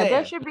yeah, I'm saying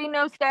there should be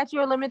no statute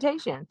of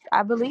limitations.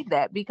 I believe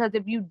that, because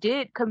if you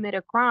did commit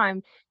a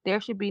crime, there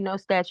should be no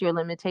statute of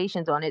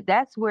limitations on it.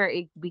 That's where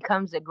it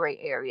becomes a gray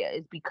area,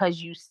 is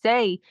because you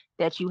say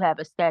that you have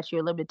a statute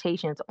of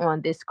limitations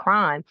on this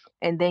crime,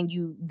 and then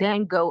you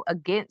go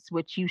against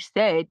what you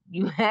said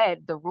you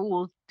had the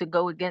rules to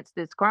go against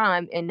this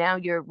crime, and now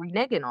you're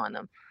reneging on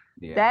them.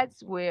 Yeah.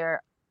 That's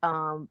where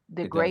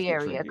the gray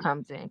area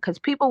comes in, because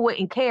people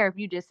wouldn't care if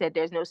you just said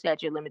there's no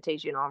statute of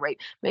limitation on rape.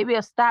 Maybe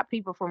it'll stop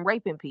people from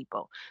raping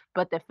people,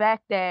 but the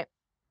fact that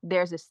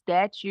there's a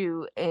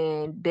statute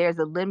and there's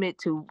a limit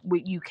to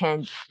what you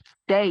can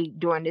say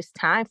during this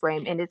time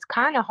frame, and it's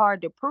kind of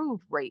hard to prove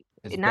rape.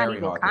 It's not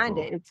even kind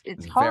of,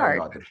 it's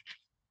hard.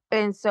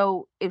 And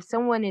so if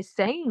someone is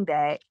saying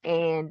that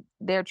and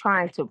they're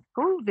trying to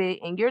prove it,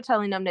 and you're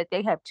telling them that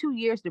they have 2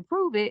 years to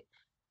prove it,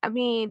 I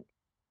mean,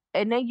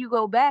 and then you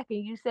go back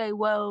and you say,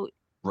 well,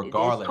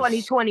 regardless,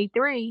 it's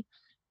 2023.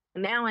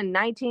 Now in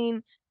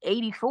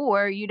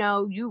 1984,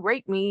 you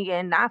raped me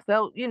and I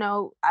felt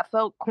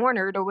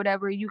cornered or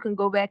whatever. You can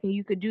go back and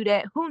you could do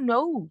that. Who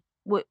knows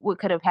what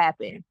could have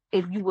happened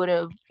if you would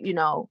have,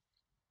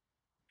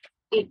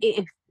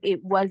 if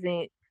it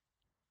wasn't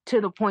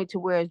to the point to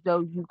where as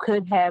though you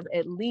could have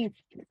at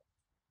least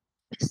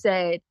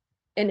said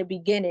in the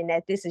beginning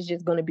that this is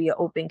just going to be an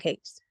open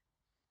case.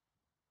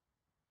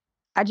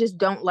 I just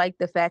don't like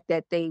the fact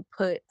that they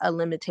put a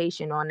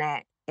limitation on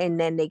that, and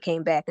then they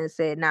came back and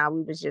said, nah,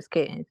 we was just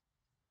kidding.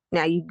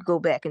 Now you go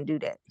back and do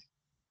that.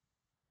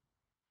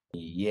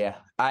 Yeah,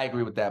 I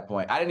agree with that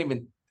point. I did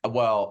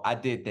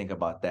think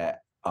about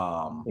that.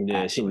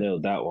 Yeah, she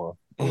nailed that one.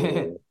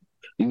 You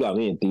got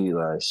me in the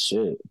like,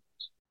 shit.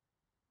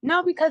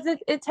 No, because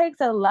it takes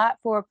a lot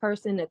for a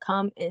person to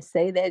come and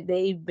say that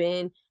they've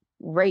been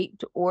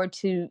raped, or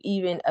to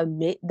even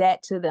admit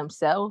that to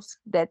themselves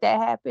that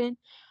happened.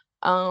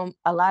 A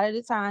lot of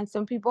the time,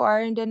 some people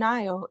are in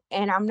denial,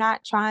 and I'm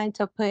not trying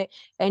to put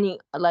any,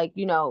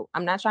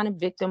 I'm not trying to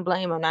victim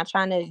blame. I'm not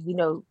trying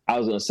to, I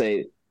was gonna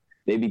say,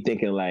 they be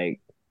thinking like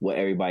what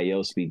everybody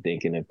else be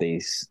thinking if they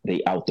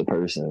out the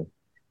person.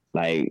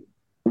 Like,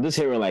 I'm just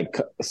hearing like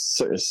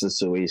certain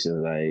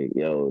situations, like,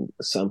 yo,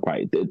 some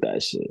probably did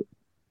that shit.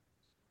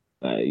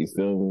 Like, you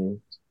feel me?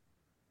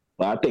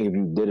 But I think if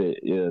you did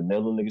it,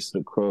 nail the niggas to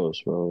the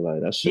cross, bro.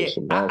 Like, that shit's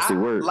some nasty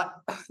work.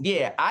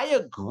 I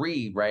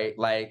agree, right?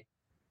 Like,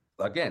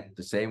 again,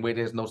 the same way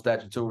there's no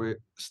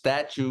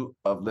statute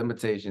of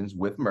limitations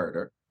with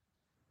murder,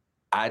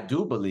 I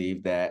do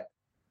believe that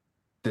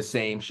the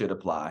same should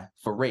apply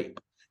for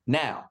rape.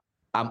 Now,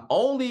 I'm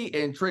only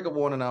in trigger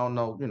warning, I don't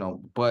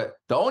know, but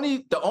the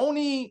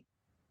only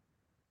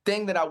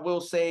thing that I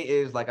will say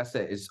is, like I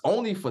said, it's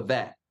only for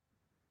that.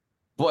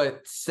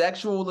 But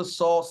sexual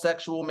assault,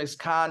 sexual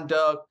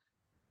misconduct,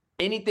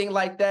 anything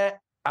like that,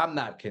 I'm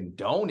not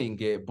condoning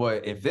it.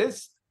 But if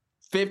it's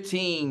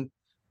 15,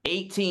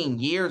 18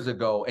 years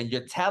ago, and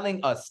you're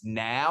telling us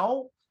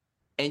now,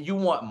 and you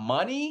want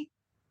money,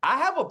 I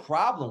have a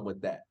problem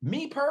with that.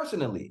 Me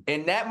personally.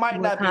 And that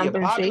might not be a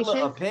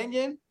popular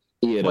opinion.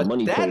 Yeah, the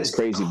money play is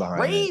crazy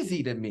behind it.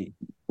 Crazy to me.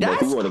 But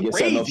That's if you want to get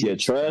something off your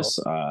trust,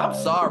 I'm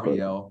sorry,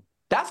 yo.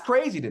 That's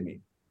crazy to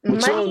me. But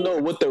you don't know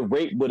what the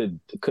rate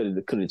could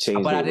have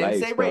changed. But I didn't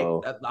say rate.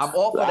 I'm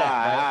all for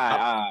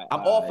that.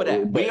 I'm all for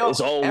that. It's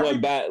all one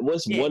bad.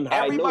 What's one high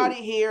note? Everybody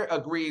here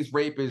agrees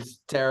rape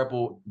is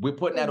terrible. We're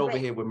putting that over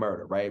here with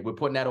murder, right? We're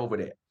putting that over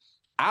there.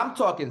 I'm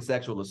talking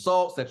sexual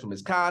assault, sexual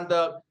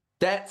misconduct,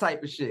 that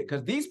type of shit.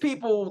 Because these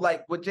people,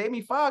 like what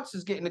Jamie Foxx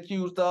is getting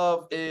accused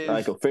of, is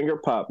like a finger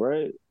pop,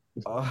 right?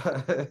 Not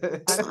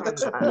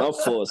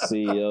for a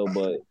CEO,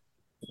 but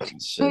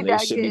they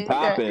should be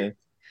popping.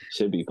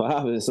 Should be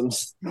popping some.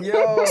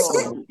 Yo,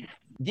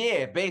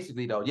 yeah,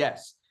 basically though,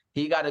 yes,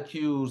 he got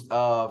accused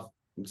of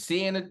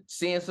seeing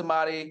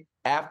somebody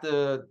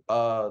after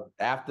the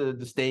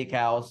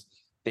steakhouse.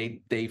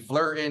 They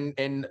flirting,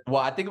 and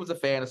well, I think it was a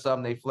fan or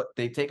something.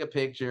 They take a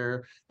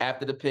picture.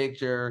 After the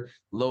picture,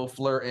 little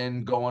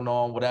flirting going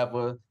on,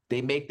 whatever.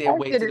 They make their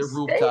way to the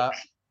rooftop.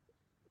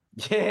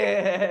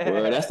 Yeah,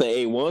 well, that's the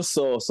A1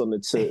 sauce on the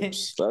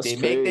tips. That's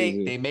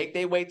crazy. They make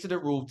their way to the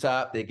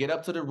rooftop. They get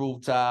up to the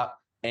rooftop,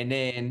 and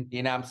then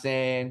you know what I'm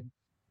saying,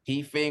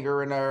 he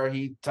fingering her,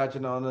 he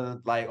touching on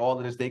her, like all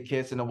of this. They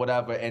kissing or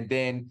whatever, and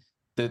then.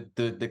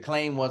 The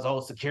claim was, oh,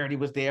 security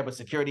was there, but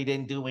security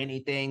didn't do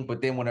anything.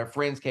 But then when her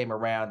friends came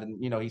around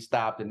and, you know, he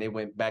stopped and they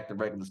went back to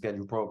regular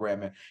scheduled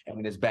programming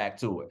and it's back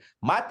to it.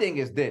 My thing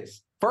is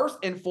this. First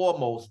and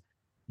foremost,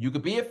 you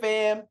could be a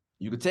fan.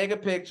 You could take a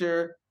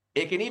picture.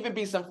 It can even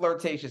be some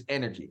flirtatious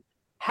energy.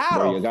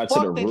 How the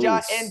fuck did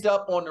y'all end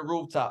up on the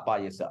rooftop by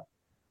yourself?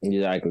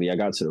 Exactly. I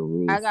got to the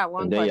roof. I got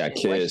one and then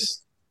question. I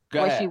kissed.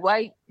 Was she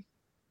white?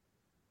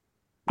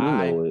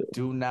 I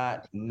do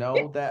not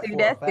know that. See,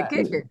 that's the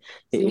kicker.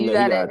 So you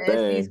gotta ask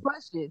these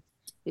questions.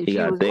 If she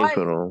was white,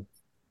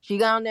 she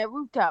got on that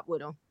rooftop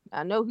with him.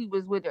 I know he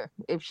was with her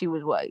if she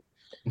was white.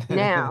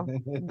 Now,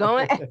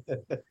 going.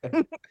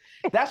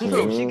 That's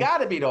true. She got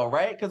to be though,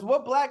 right? Because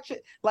what black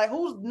shit? Like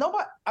who's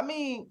nobody? I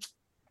mean,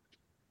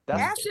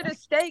 after the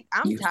steak,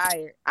 I'm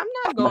tired. I'm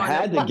not going. I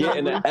had to get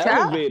in the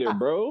elevator,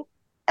 bro.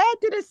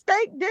 After the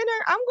steak dinner,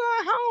 I'm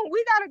going home.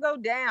 We gotta go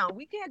down.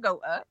 We can't go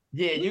up.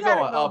 Yeah, you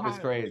going up is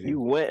crazy. You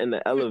went in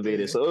the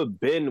elevator, so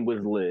Ben was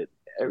lit.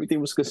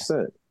 Everything was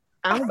consent.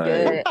 I'm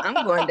good.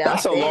 I'm going down.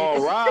 That's a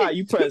long ride.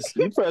 You press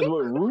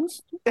what, Ruth?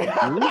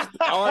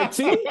 RT?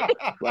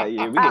 Like,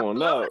 yeah, we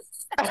going up.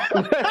 Take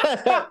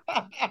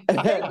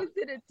us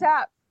to the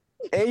top.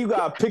 And you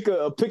gotta pick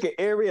an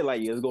area,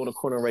 like, yeah, let's go in the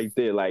corner right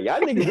there. Like,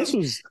 y'all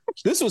niggas,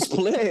 this was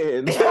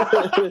planned. That's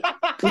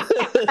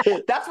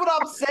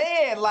what I'm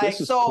saying. Like,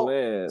 so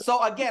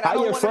again,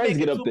 how your friends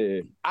get up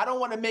there? I don't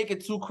want to make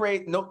it too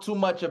crazy, too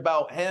much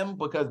about him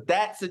because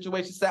that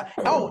situation sound.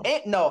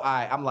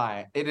 I'm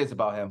lying. It is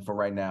about him for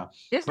right now.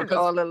 This is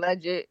all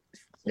alleged.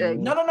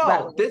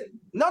 No.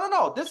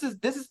 This is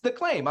the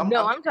claim. I'm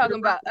talking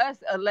about us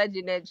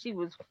alleging that she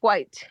was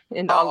white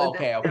and all of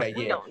that. Okay,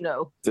 We don't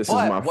know. This is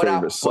my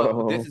favorite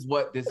song. This is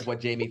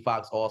what Jamie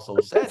Foxx also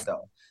said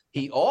though.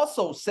 He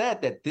also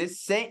said that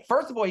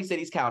first of all, he said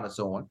he's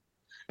countersuing.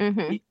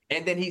 Mm-hmm.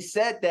 And then he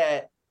said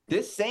that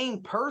this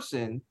same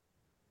person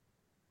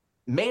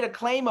made a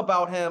claim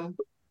about him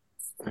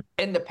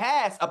in the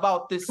past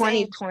about this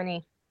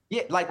 2020.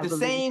 The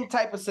same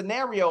type of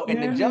scenario,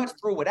 and the judge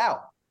threw it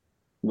out.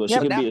 Well, she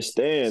could be a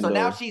stand. So though.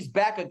 now she's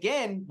back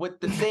again with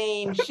the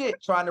same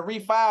shit, trying to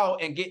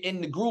refile and get in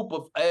the group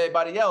of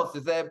everybody else.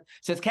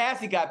 Since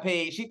Cassie got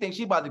paid, she thinks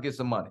she about to get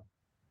some money.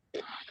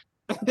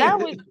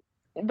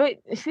 But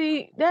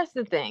see, that's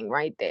the thing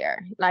right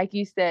there. Like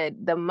you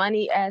said, the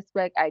money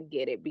aspect, I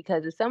get it.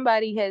 Because if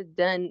somebody has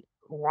done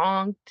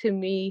wrong to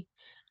me,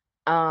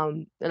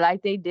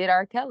 like they did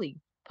R. Kelly,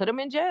 put him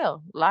in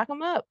jail, lock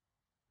him up.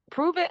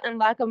 Prove it and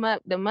lock them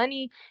up. The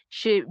money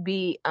should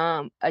be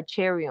a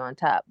cherry on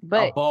top,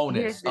 but a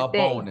bonus.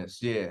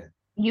 Yeah.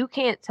 You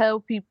can't tell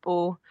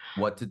people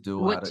what to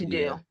do,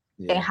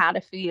 and how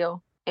to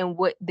feel, and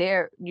what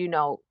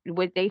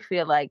what they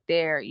feel like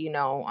their,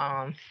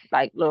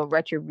 like little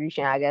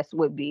retribution, I guess,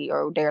 would be,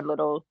 or their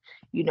little,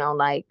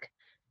 like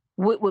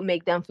what would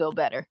make them feel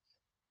better.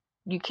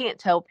 You can't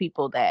tell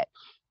people that.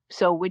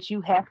 So what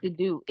you have to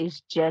do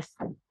is just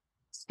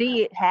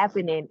see it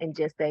happening and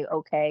just say,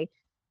 okay,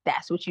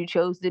 that's what you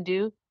chose to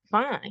do,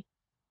 fine.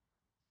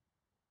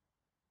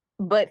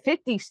 But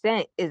 50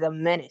 Cent is a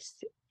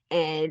menace,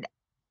 and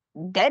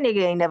that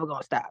nigga ain't never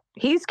gonna stop.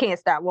 He can't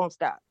stop, won't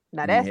stop.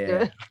 Now that's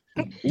good.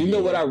 You know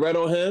what I read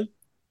on him?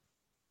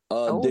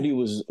 Diddy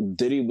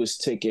was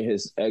taking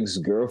his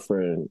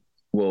ex-girlfriend,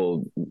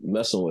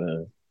 messing with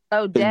him.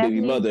 Oh, his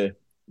baby mother.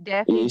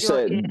 Daphne, he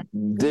said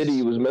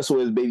Diddy was messing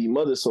with his baby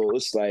mother, so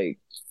it's like,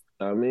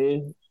 I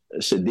mean,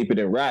 shit deeper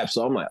than rap.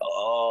 So I'm like,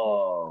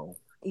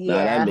 yeah,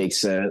 nah, that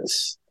makes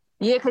sense.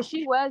 Yeah, because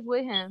she was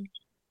with him.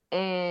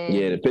 And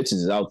yeah, the pictures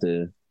is out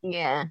there.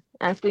 Yeah,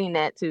 I've seen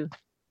that too.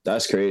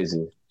 That's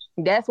crazy.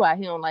 That's why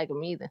he don't like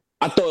him either.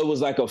 I thought it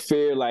was like a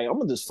fear, like, I'm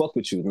gonna just fuck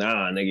with you.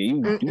 Nah,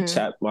 nigga, you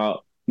tapped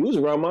out. You was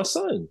around my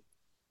son.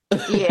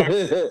 Yeah.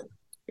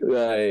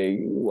 Like,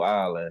 you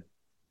wildin'.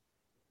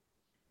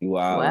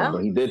 Well.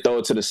 But he did throw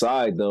it to the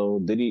side, though.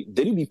 Did he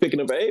be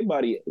picking up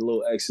everybody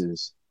little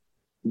exes?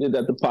 He did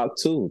that to Pac,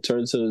 too.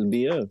 Turned to his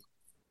BM.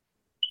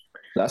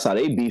 That's how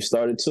they beef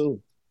started,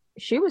 too.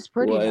 She was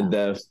pretty, well, in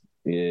depth.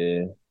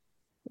 Yeah.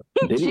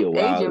 Diddy a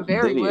wild, aging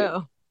very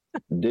well.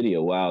 Diddy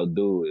a wild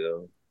dude,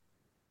 yo.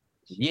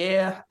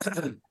 Yeah.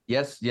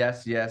 yes,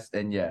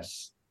 and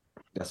yes.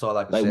 That's all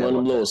I can say. Like one of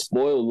them little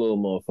spoiled little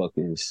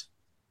motherfuckers.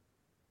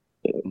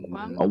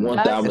 I want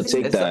that. I'm gonna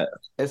take that.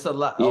 It's a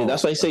lot. Yeah,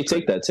 that's why you say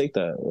take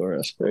that. Or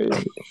that's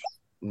crazy.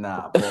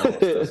 Nah, bro,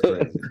 that's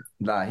crazy.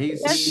 Nah,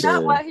 That's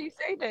not why he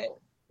say that.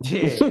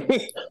 Yeah.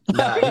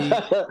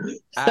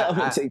 I'm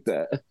gonna take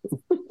that.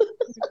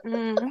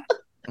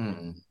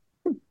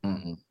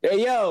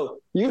 Hey, yo,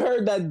 you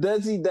heard that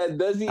Desi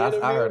interview?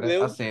 I heard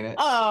it. I've seen it.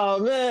 Oh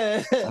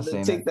man,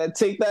 take that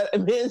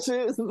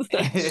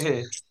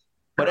man.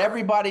 But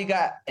everybody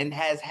got and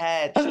has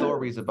had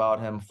stories about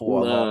him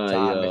for a long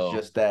time. Yo. It's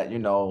just that,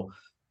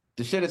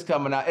 the shit is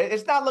coming out.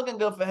 It's not looking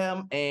good for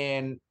him,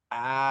 and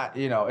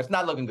it's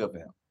not looking good for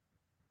him.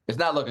 It's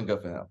not looking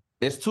good for him.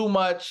 It's too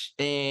much,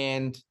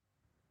 and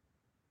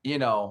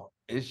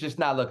it's just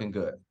not looking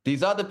good.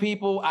 These other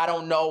people, I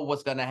don't know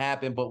what's gonna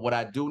happen, but what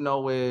I do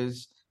know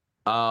is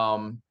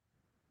niggas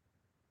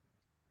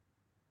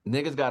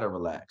gotta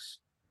relax.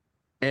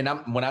 And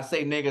when I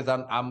say niggas,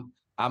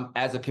 I'm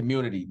as a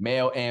community,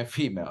 male and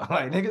female.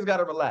 Like, niggas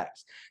gotta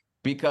relax.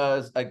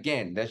 Because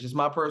again, that's just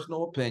my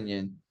personal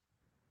opinion.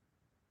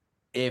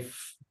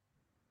 If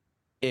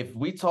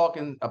we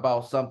talking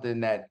about something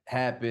that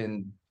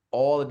happened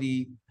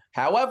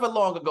however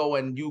long ago,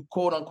 and you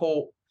quote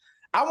unquote,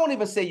 I won't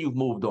even say you've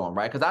moved on,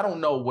 right? Because I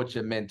don't know what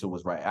your mental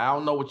was, right? I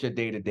don't know what your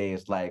day-to-day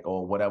is like,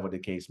 or whatever the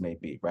case may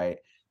be, right?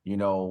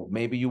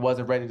 Maybe you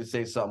wasn't ready to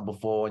say something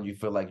before and you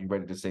feel like you're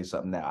ready to say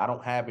something now. I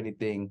don't have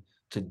anything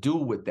to do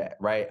with that,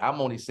 right? I'm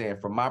only saying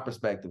from my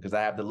perspective, because I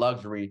have the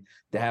luxury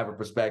to have a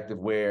perspective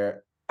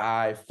where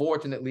I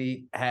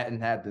fortunately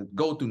hadn't had to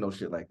go through no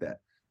shit like that.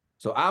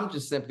 So I'm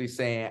just simply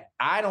saying,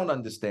 I don't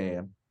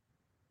understand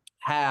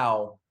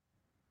how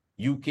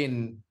you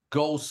can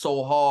go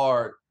so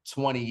hard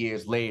 20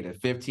 years later,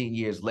 15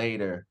 years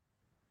later.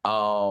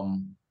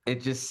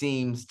 It just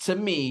seems to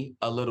me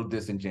a little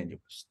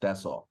disingenuous.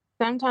 That's all.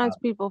 Sometimes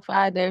people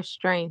find their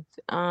strength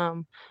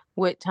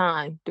through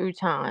time.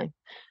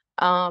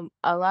 A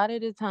lot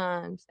of the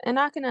times, and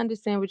I can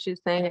understand what you're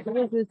saying. There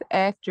was this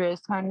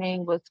actress, her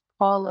name was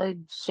Paula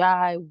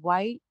Jai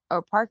White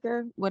or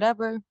Parker,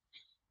 whatever.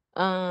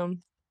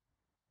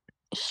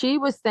 She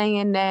was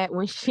saying that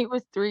when she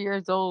was 3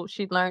 years old,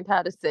 she learned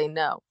how to say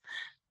no.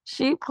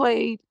 She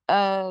played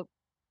the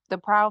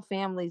Proud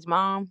Family's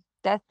mom.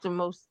 That's the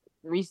most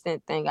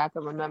recent thing I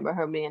can remember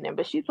her being in,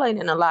 but she played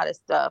in a lot of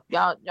stuff.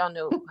 Y'all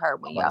know her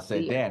when y'all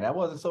see her. Damn, that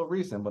wasn't so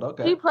recent, but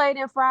okay. She played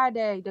in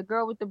Friday, the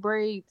girl with the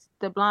braids,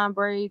 the blonde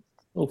braids.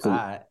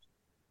 Okay.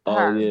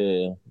 Oh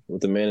yeah,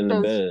 with the man in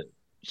the bed.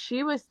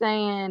 She was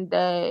saying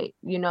that,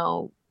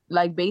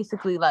 like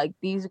basically like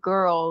these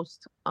girls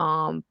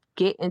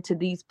get into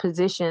these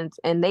positions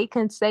and they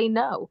can say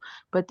no,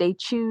 but they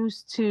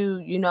choose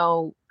to,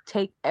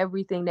 take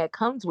everything that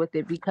comes with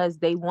it because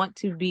they want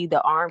to be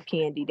the arm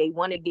candy. They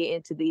want to get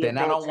into the Then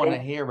I don't want to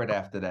hear it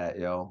after that,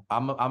 yo.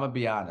 I'm gonna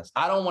be honest.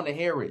 I don't want to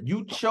hear it.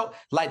 You choke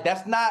like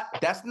that's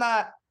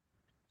not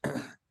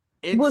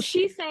well,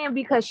 she's saying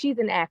because she's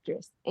an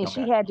actress and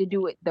she had to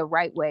do it the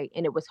right way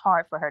and it was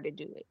hard for her to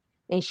do it.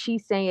 And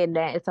she's saying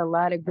that it's a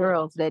lot of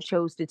girls that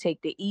chose to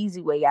take the easy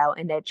way out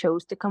and that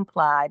chose to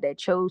comply, that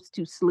chose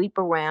to sleep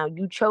around.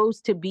 You chose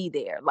to be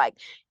there. Like,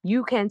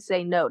 you can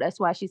say no.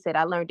 That's why she said,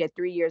 I learned at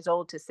 3 years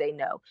old to say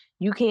no.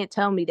 You can't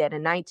tell me that a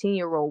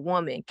 19-year-old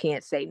woman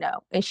can't say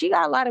no. And she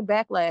got a lot of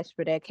backlash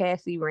for that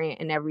Cassie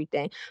rant and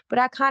everything. But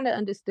I kind of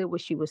understood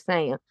what she was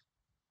saying.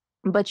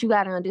 But you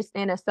got to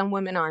understand that some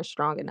women aren't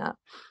strong enough.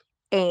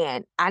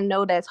 And I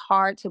know that's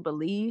hard to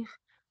believe,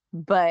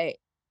 but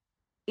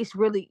it's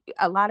really,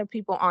 a lot of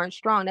people aren't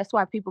strong. That's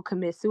why people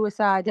commit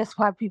suicide. That's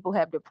why people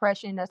have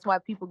depression. That's why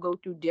people go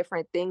through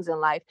different things in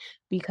life,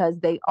 because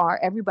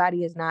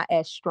everybody is not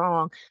as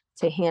strong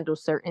to handle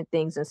certain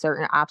things and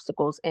certain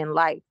obstacles in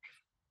life.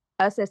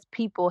 Us as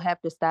people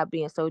have to stop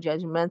being so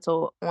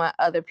judgmental on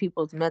other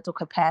people's mental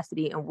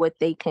capacity and what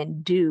they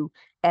can do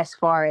as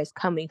far as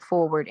coming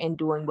forward and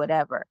doing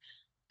whatever.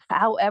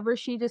 However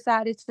she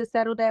decided to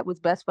settle that was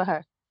best for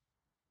her.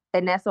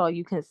 And that's all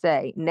you can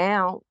say.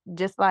 Now,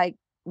 just like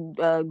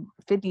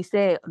 50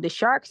 said, the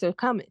sharks are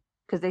coming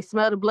because they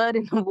smell the blood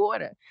in the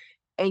water,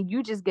 and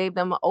you just gave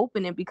them an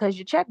opening because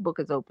your checkbook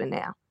is open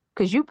now,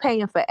 because you're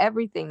paying for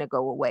everything to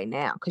go away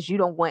now because you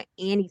don't want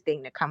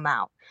anything to come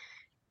out.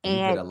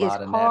 And you did a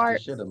lot of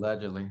nasty shit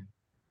allegedly,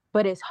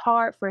 but it's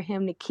hard for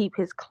him to keep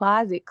his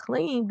closet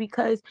clean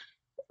because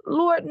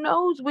Lord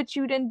knows what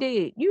you done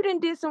did. You done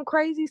did some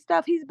crazy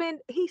stuff. He's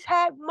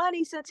had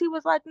money since he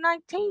was like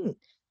 19.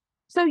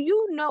 So,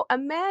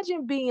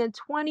 imagine being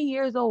 20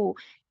 years old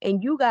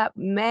and you got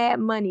mad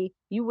money.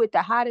 You with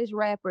the hottest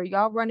rapper.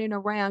 Y'all running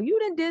around. You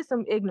done did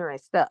some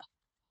ignorant stuff.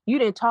 You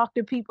didn't talk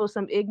to people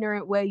some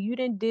ignorant way. You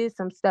didn't did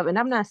some stuff. And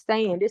I'm not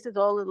saying this is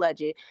all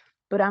alleged,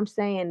 but I'm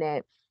saying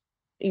that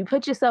you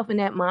put yourself in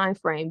that mind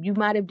frame. You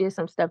might have did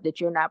some stuff that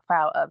you're not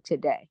proud of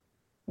today,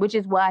 which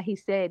is why he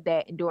said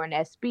that during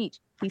that speech.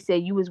 He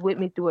said, you was with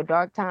me through a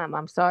dark time.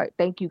 I'm sorry.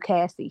 Thank you,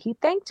 Cassie. He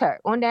thanked her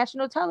on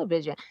national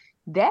television.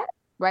 That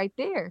right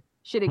there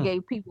should have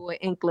gave people an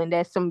inkling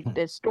that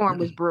the storm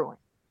was brewing.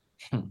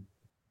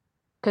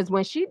 Because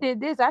when she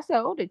did this, I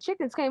said, oh, the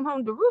chickens came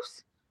home to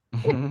roost.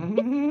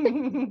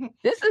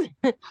 This is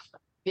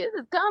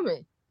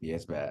coming. Yeah,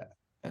 it's bad.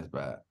 It's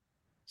bad.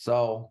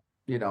 So,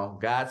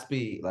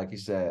 Godspeed, like you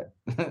said,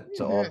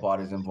 to all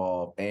parties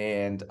involved.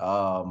 And,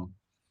 to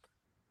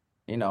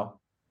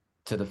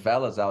the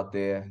fellas out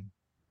there,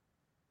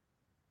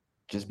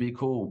 just be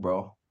cool,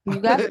 bro. You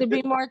got to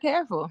be more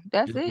careful.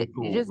 That's it.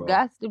 Cool, you just bro.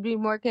 got to be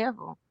more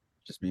careful.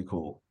 Just be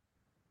cool.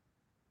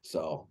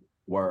 So,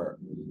 word.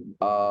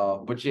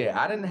 But yeah,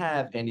 I didn't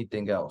have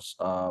anything else.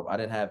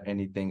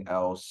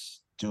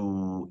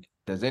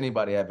 Does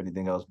anybody have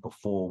anything else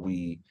before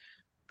we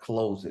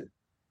close it?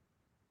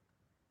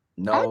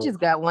 No. I just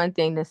got one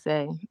thing to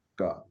say.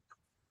 God.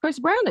 Chris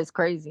Brown is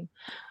crazy.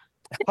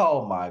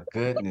 Oh my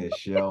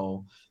goodness,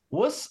 yo.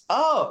 What's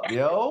up,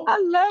 yo? I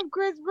love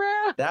Chris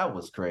Brown. That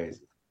was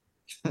crazy.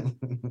 I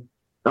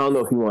don't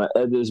know if you want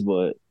to add this,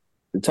 but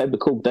the type of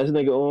coke that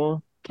nigga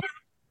on,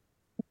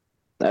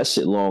 that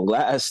shit long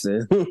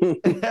lasting.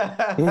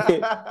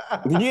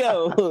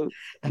 Yo, but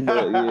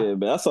yeah, man,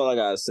 that's all I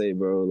gotta say,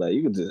 bro. Like,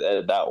 you can just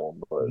edit that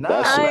one, but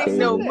that shit I ain't crazy.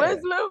 no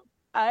Muslim.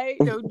 I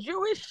ain't no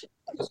Jewish.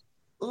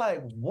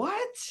 Like,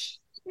 what?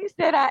 He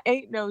said I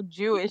ain't no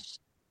Jewish.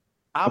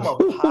 I'm a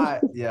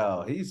pot,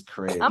 yo. He's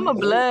crazy. I'm a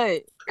blood.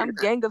 I'm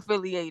gang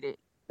affiliated.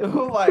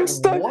 Like,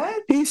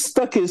 what? He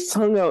stuck his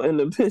tongue out in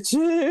the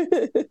picture.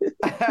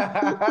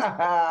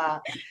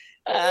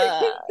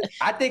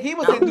 I think he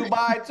was in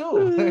Dubai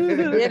too.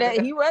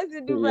 Yeah, he was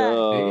in Dubai.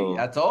 Yo.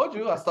 I told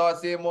you. I started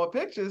seeing more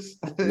pictures.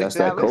 That's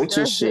that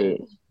culture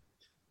shit.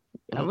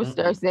 I would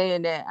start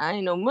saying that I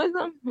ain't no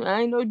Muslim.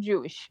 I ain't no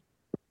Jewish.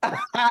 Well,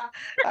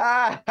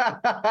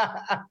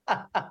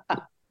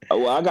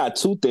 I got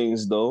two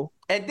things though.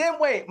 And then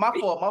wait, my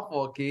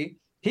fault, Key.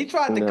 He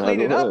tried to clean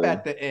it up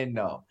at the end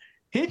though.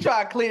 He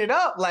tried to clean it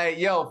up like,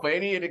 yo, for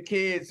any of the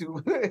kids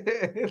who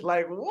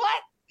like,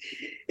 what?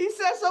 He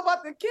said something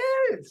about the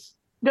kids.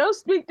 Don't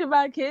speak to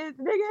my kids,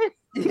 nigga.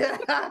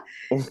 Yeah.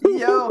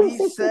 Yo,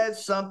 he said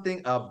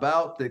something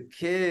about the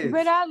kids.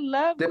 But I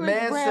love the Chris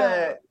man Brown.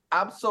 said,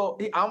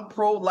 I'm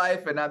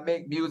pro-life and I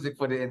make music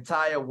for the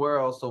entire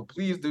world. So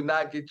please do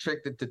not get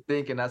tricked into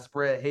thinking I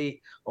spread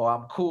hate or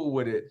I'm cool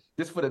with it.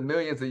 This for the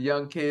millions of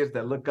young kids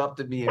that look up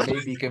to me and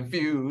may be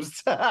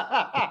confused.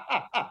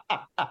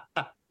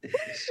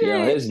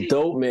 Yeah, his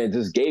dope man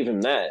just gave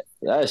him that.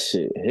 That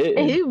shit hit.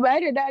 And he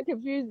might have not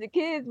confused the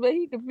kids, but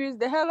he confused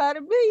the hell out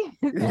of me.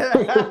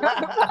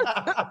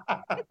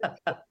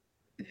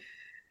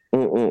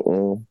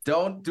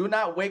 Do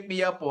not wake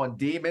me up on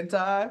demon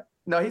time.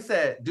 No, he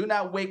said, do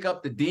not wake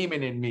up the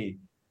demon in me.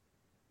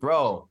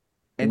 Bro.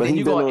 And But then he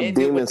you did gonna on end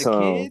it Demon with the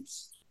Time.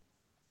 kids?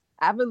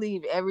 I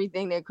believe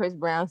everything that Chris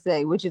Brown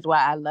say, which is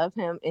why I love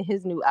him. And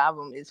his new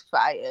album is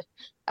fire.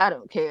 I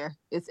don't care.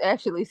 It's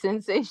actually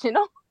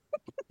sensational.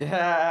 Shit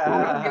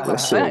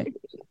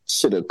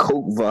a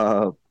coke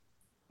vibe.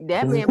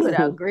 That man put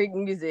out great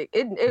music.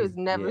 It was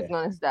never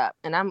gonna stop.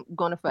 And I'm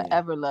gonna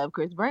forever love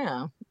Chris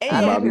Brown.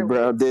 And Bobby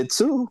Brown did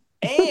too.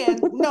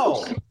 And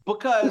no,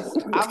 because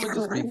I'm gonna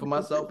just speak for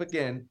myself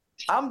again.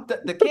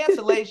 The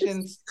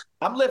cancellations.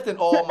 I'm lifting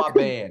all my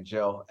bands,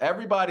 yo.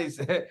 Everybody's.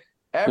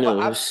 I'm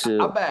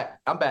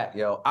back,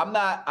 yo.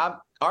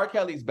 R.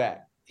 Kelly's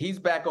back. He's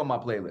back on my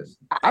playlist.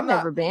 I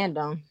never banned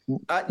him.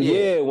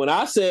 Yeah, when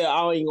I said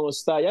I ain't gonna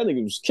stop, y'all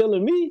niggas was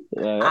killing me.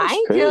 I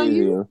ain't killing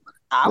you.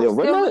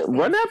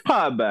 Run that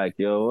pod back,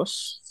 yo.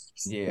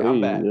 Yeah, I'm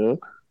back. Yo.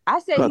 I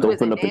said he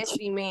was a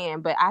nasty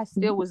man, but I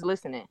still was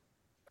listening.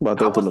 I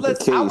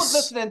was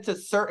listening to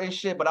certain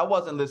shit, but I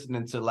wasn't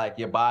listening to like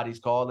Your Body's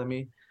Calling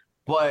Me.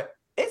 But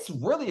it's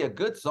really a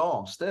good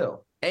song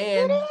still.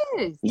 And it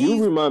is.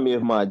 You remind me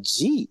of my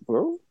Jeep,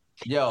 bro.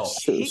 Yo,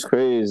 it's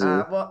crazy.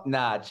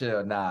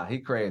 Chill. Nah,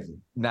 he crazy.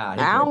 Nah,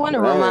 I don't want to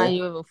remind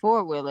you of a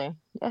 4-wheeler.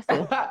 That's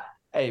it.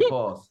 Hey,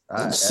 pause.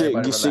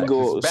 Shit, you should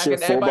go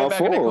shit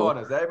 4x4. In the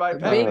corners. Everybody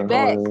big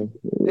back.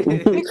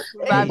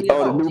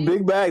 The new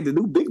big bag. The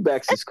new big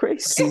bags is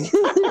crazy.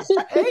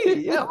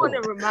 Hey, I want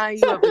to remind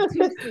you of a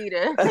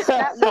 2-seater.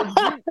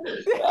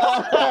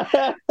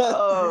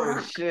 Oh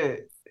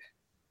shit.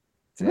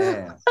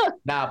 Damn.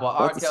 Nah, but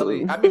R.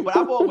 Kelly, but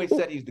I've always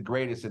said he's the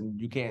greatest and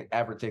you can't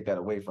ever take that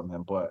away from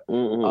him. But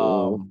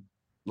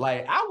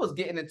like I was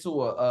getting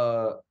into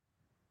a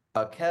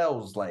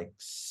Kel's like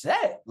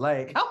set.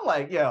 Like I'm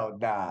like, yo,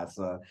 nah,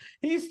 son.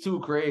 He's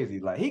too crazy.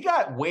 Like he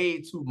got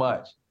way too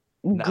much.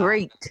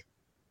 Great.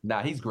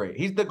 Nah, he's great.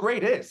 He's the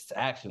greatest,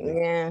 actually.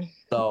 Yeah.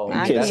 So you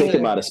can't take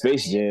him out of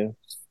Space Jam.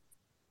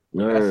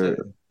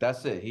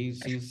 That's it.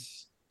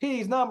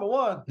 He's number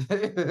one.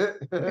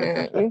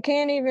 You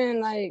can't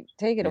even like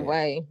take it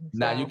away.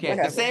 Nah, So, you can't.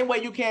 whatever. The same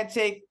way you can't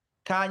take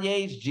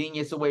Kanye's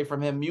genius away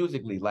from him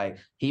musically. Like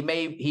he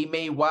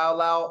may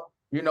wild out,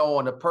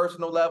 on a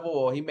personal level,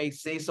 or he may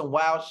say some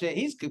wild shit.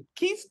 He's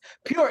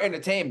pure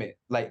entertainment,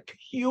 like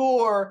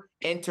pure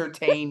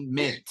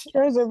entertainment.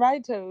 Those are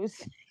right toes.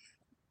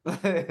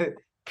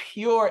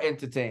 Pure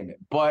entertainment,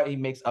 but he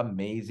makes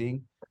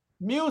amazing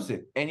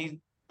music, and he's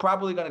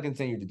probably going to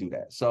continue to do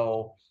that.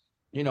 So,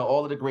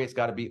 all of the greats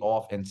got to be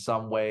off in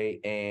some way,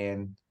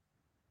 and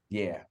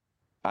yeah,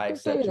 I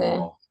accept you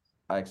all.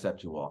 I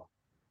accept you all.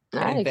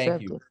 And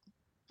thank you.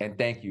 And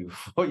thank you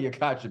for your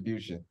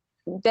contribution.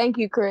 Thank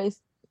you,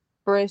 Chris.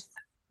 Briss.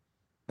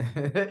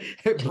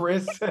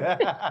 Briss.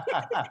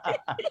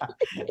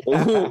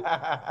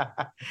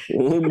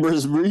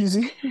 Briss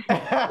Breezy.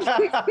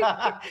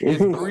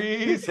 It's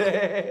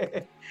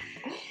Breezy.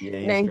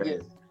 Yeah, thank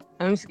you.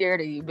 I'm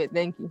scared of you, but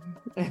thank you.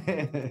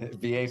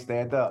 VA,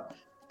 stand up.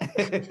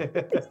 It's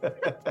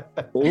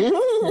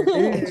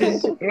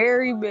just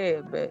very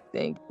bad, but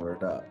thank you.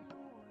 Word up.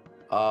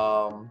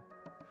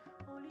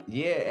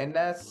 Yeah, and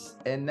that's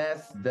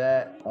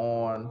that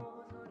on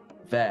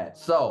that.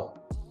 So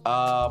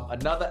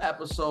another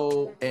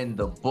episode in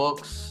the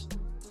books.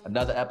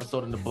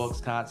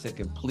 Content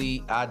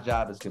complete. Our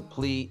job is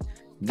complete.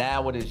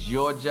 Now it is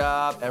your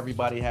job.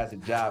 Everybody has a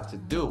job to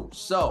do.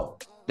 So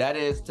that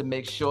is to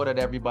make sure that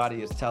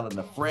everybody is telling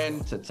a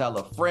friend to tell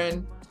a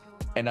friend.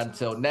 And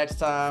until next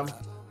time,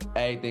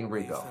 everything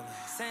Rico.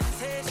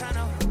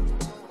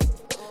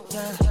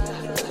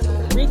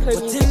 Rico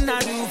what didn't I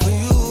do for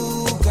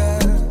you,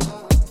 girl?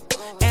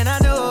 And I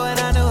know. I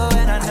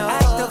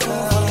act the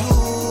fool for you.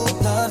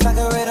 Love like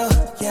a riddle,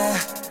 yeah.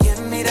 Give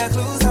me the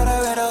clues to the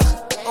riddle.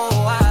 Oh,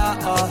 wow,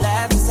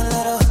 laugh just a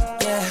little,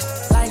 yeah.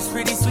 Life's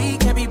pretty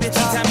sweet, every bitch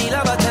you tell me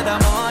love her to the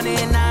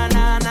morning, nah.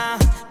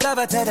 Love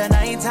her to the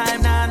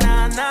nighttime,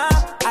 nah.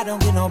 I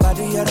don't get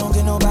nobody, yeah.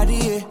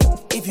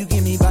 If you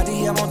give me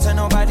body, I won't tell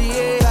nobody,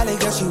 yeah. Valley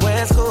girl, she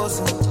West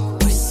Coast.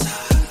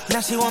 Now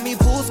she want me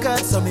pool skirt,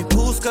 so me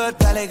pool skirt.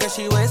 Valley girl,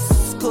 she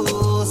West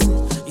Coast.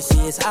 You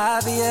see, it's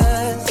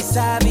obvious.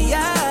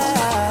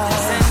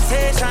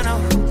 Sensational,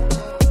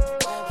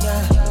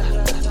 yeah.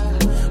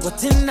 What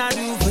didn't I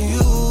do for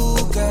you,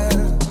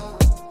 girl?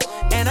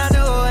 And I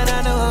know. I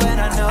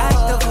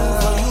act the fool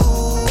for you.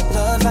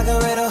 Love like a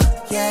riddle,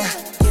 yeah.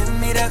 Give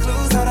me the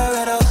clues to the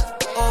riddle.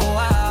 Oh,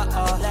 wow,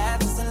 laugh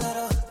just a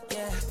little,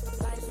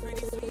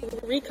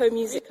 yeah. Rico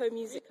music.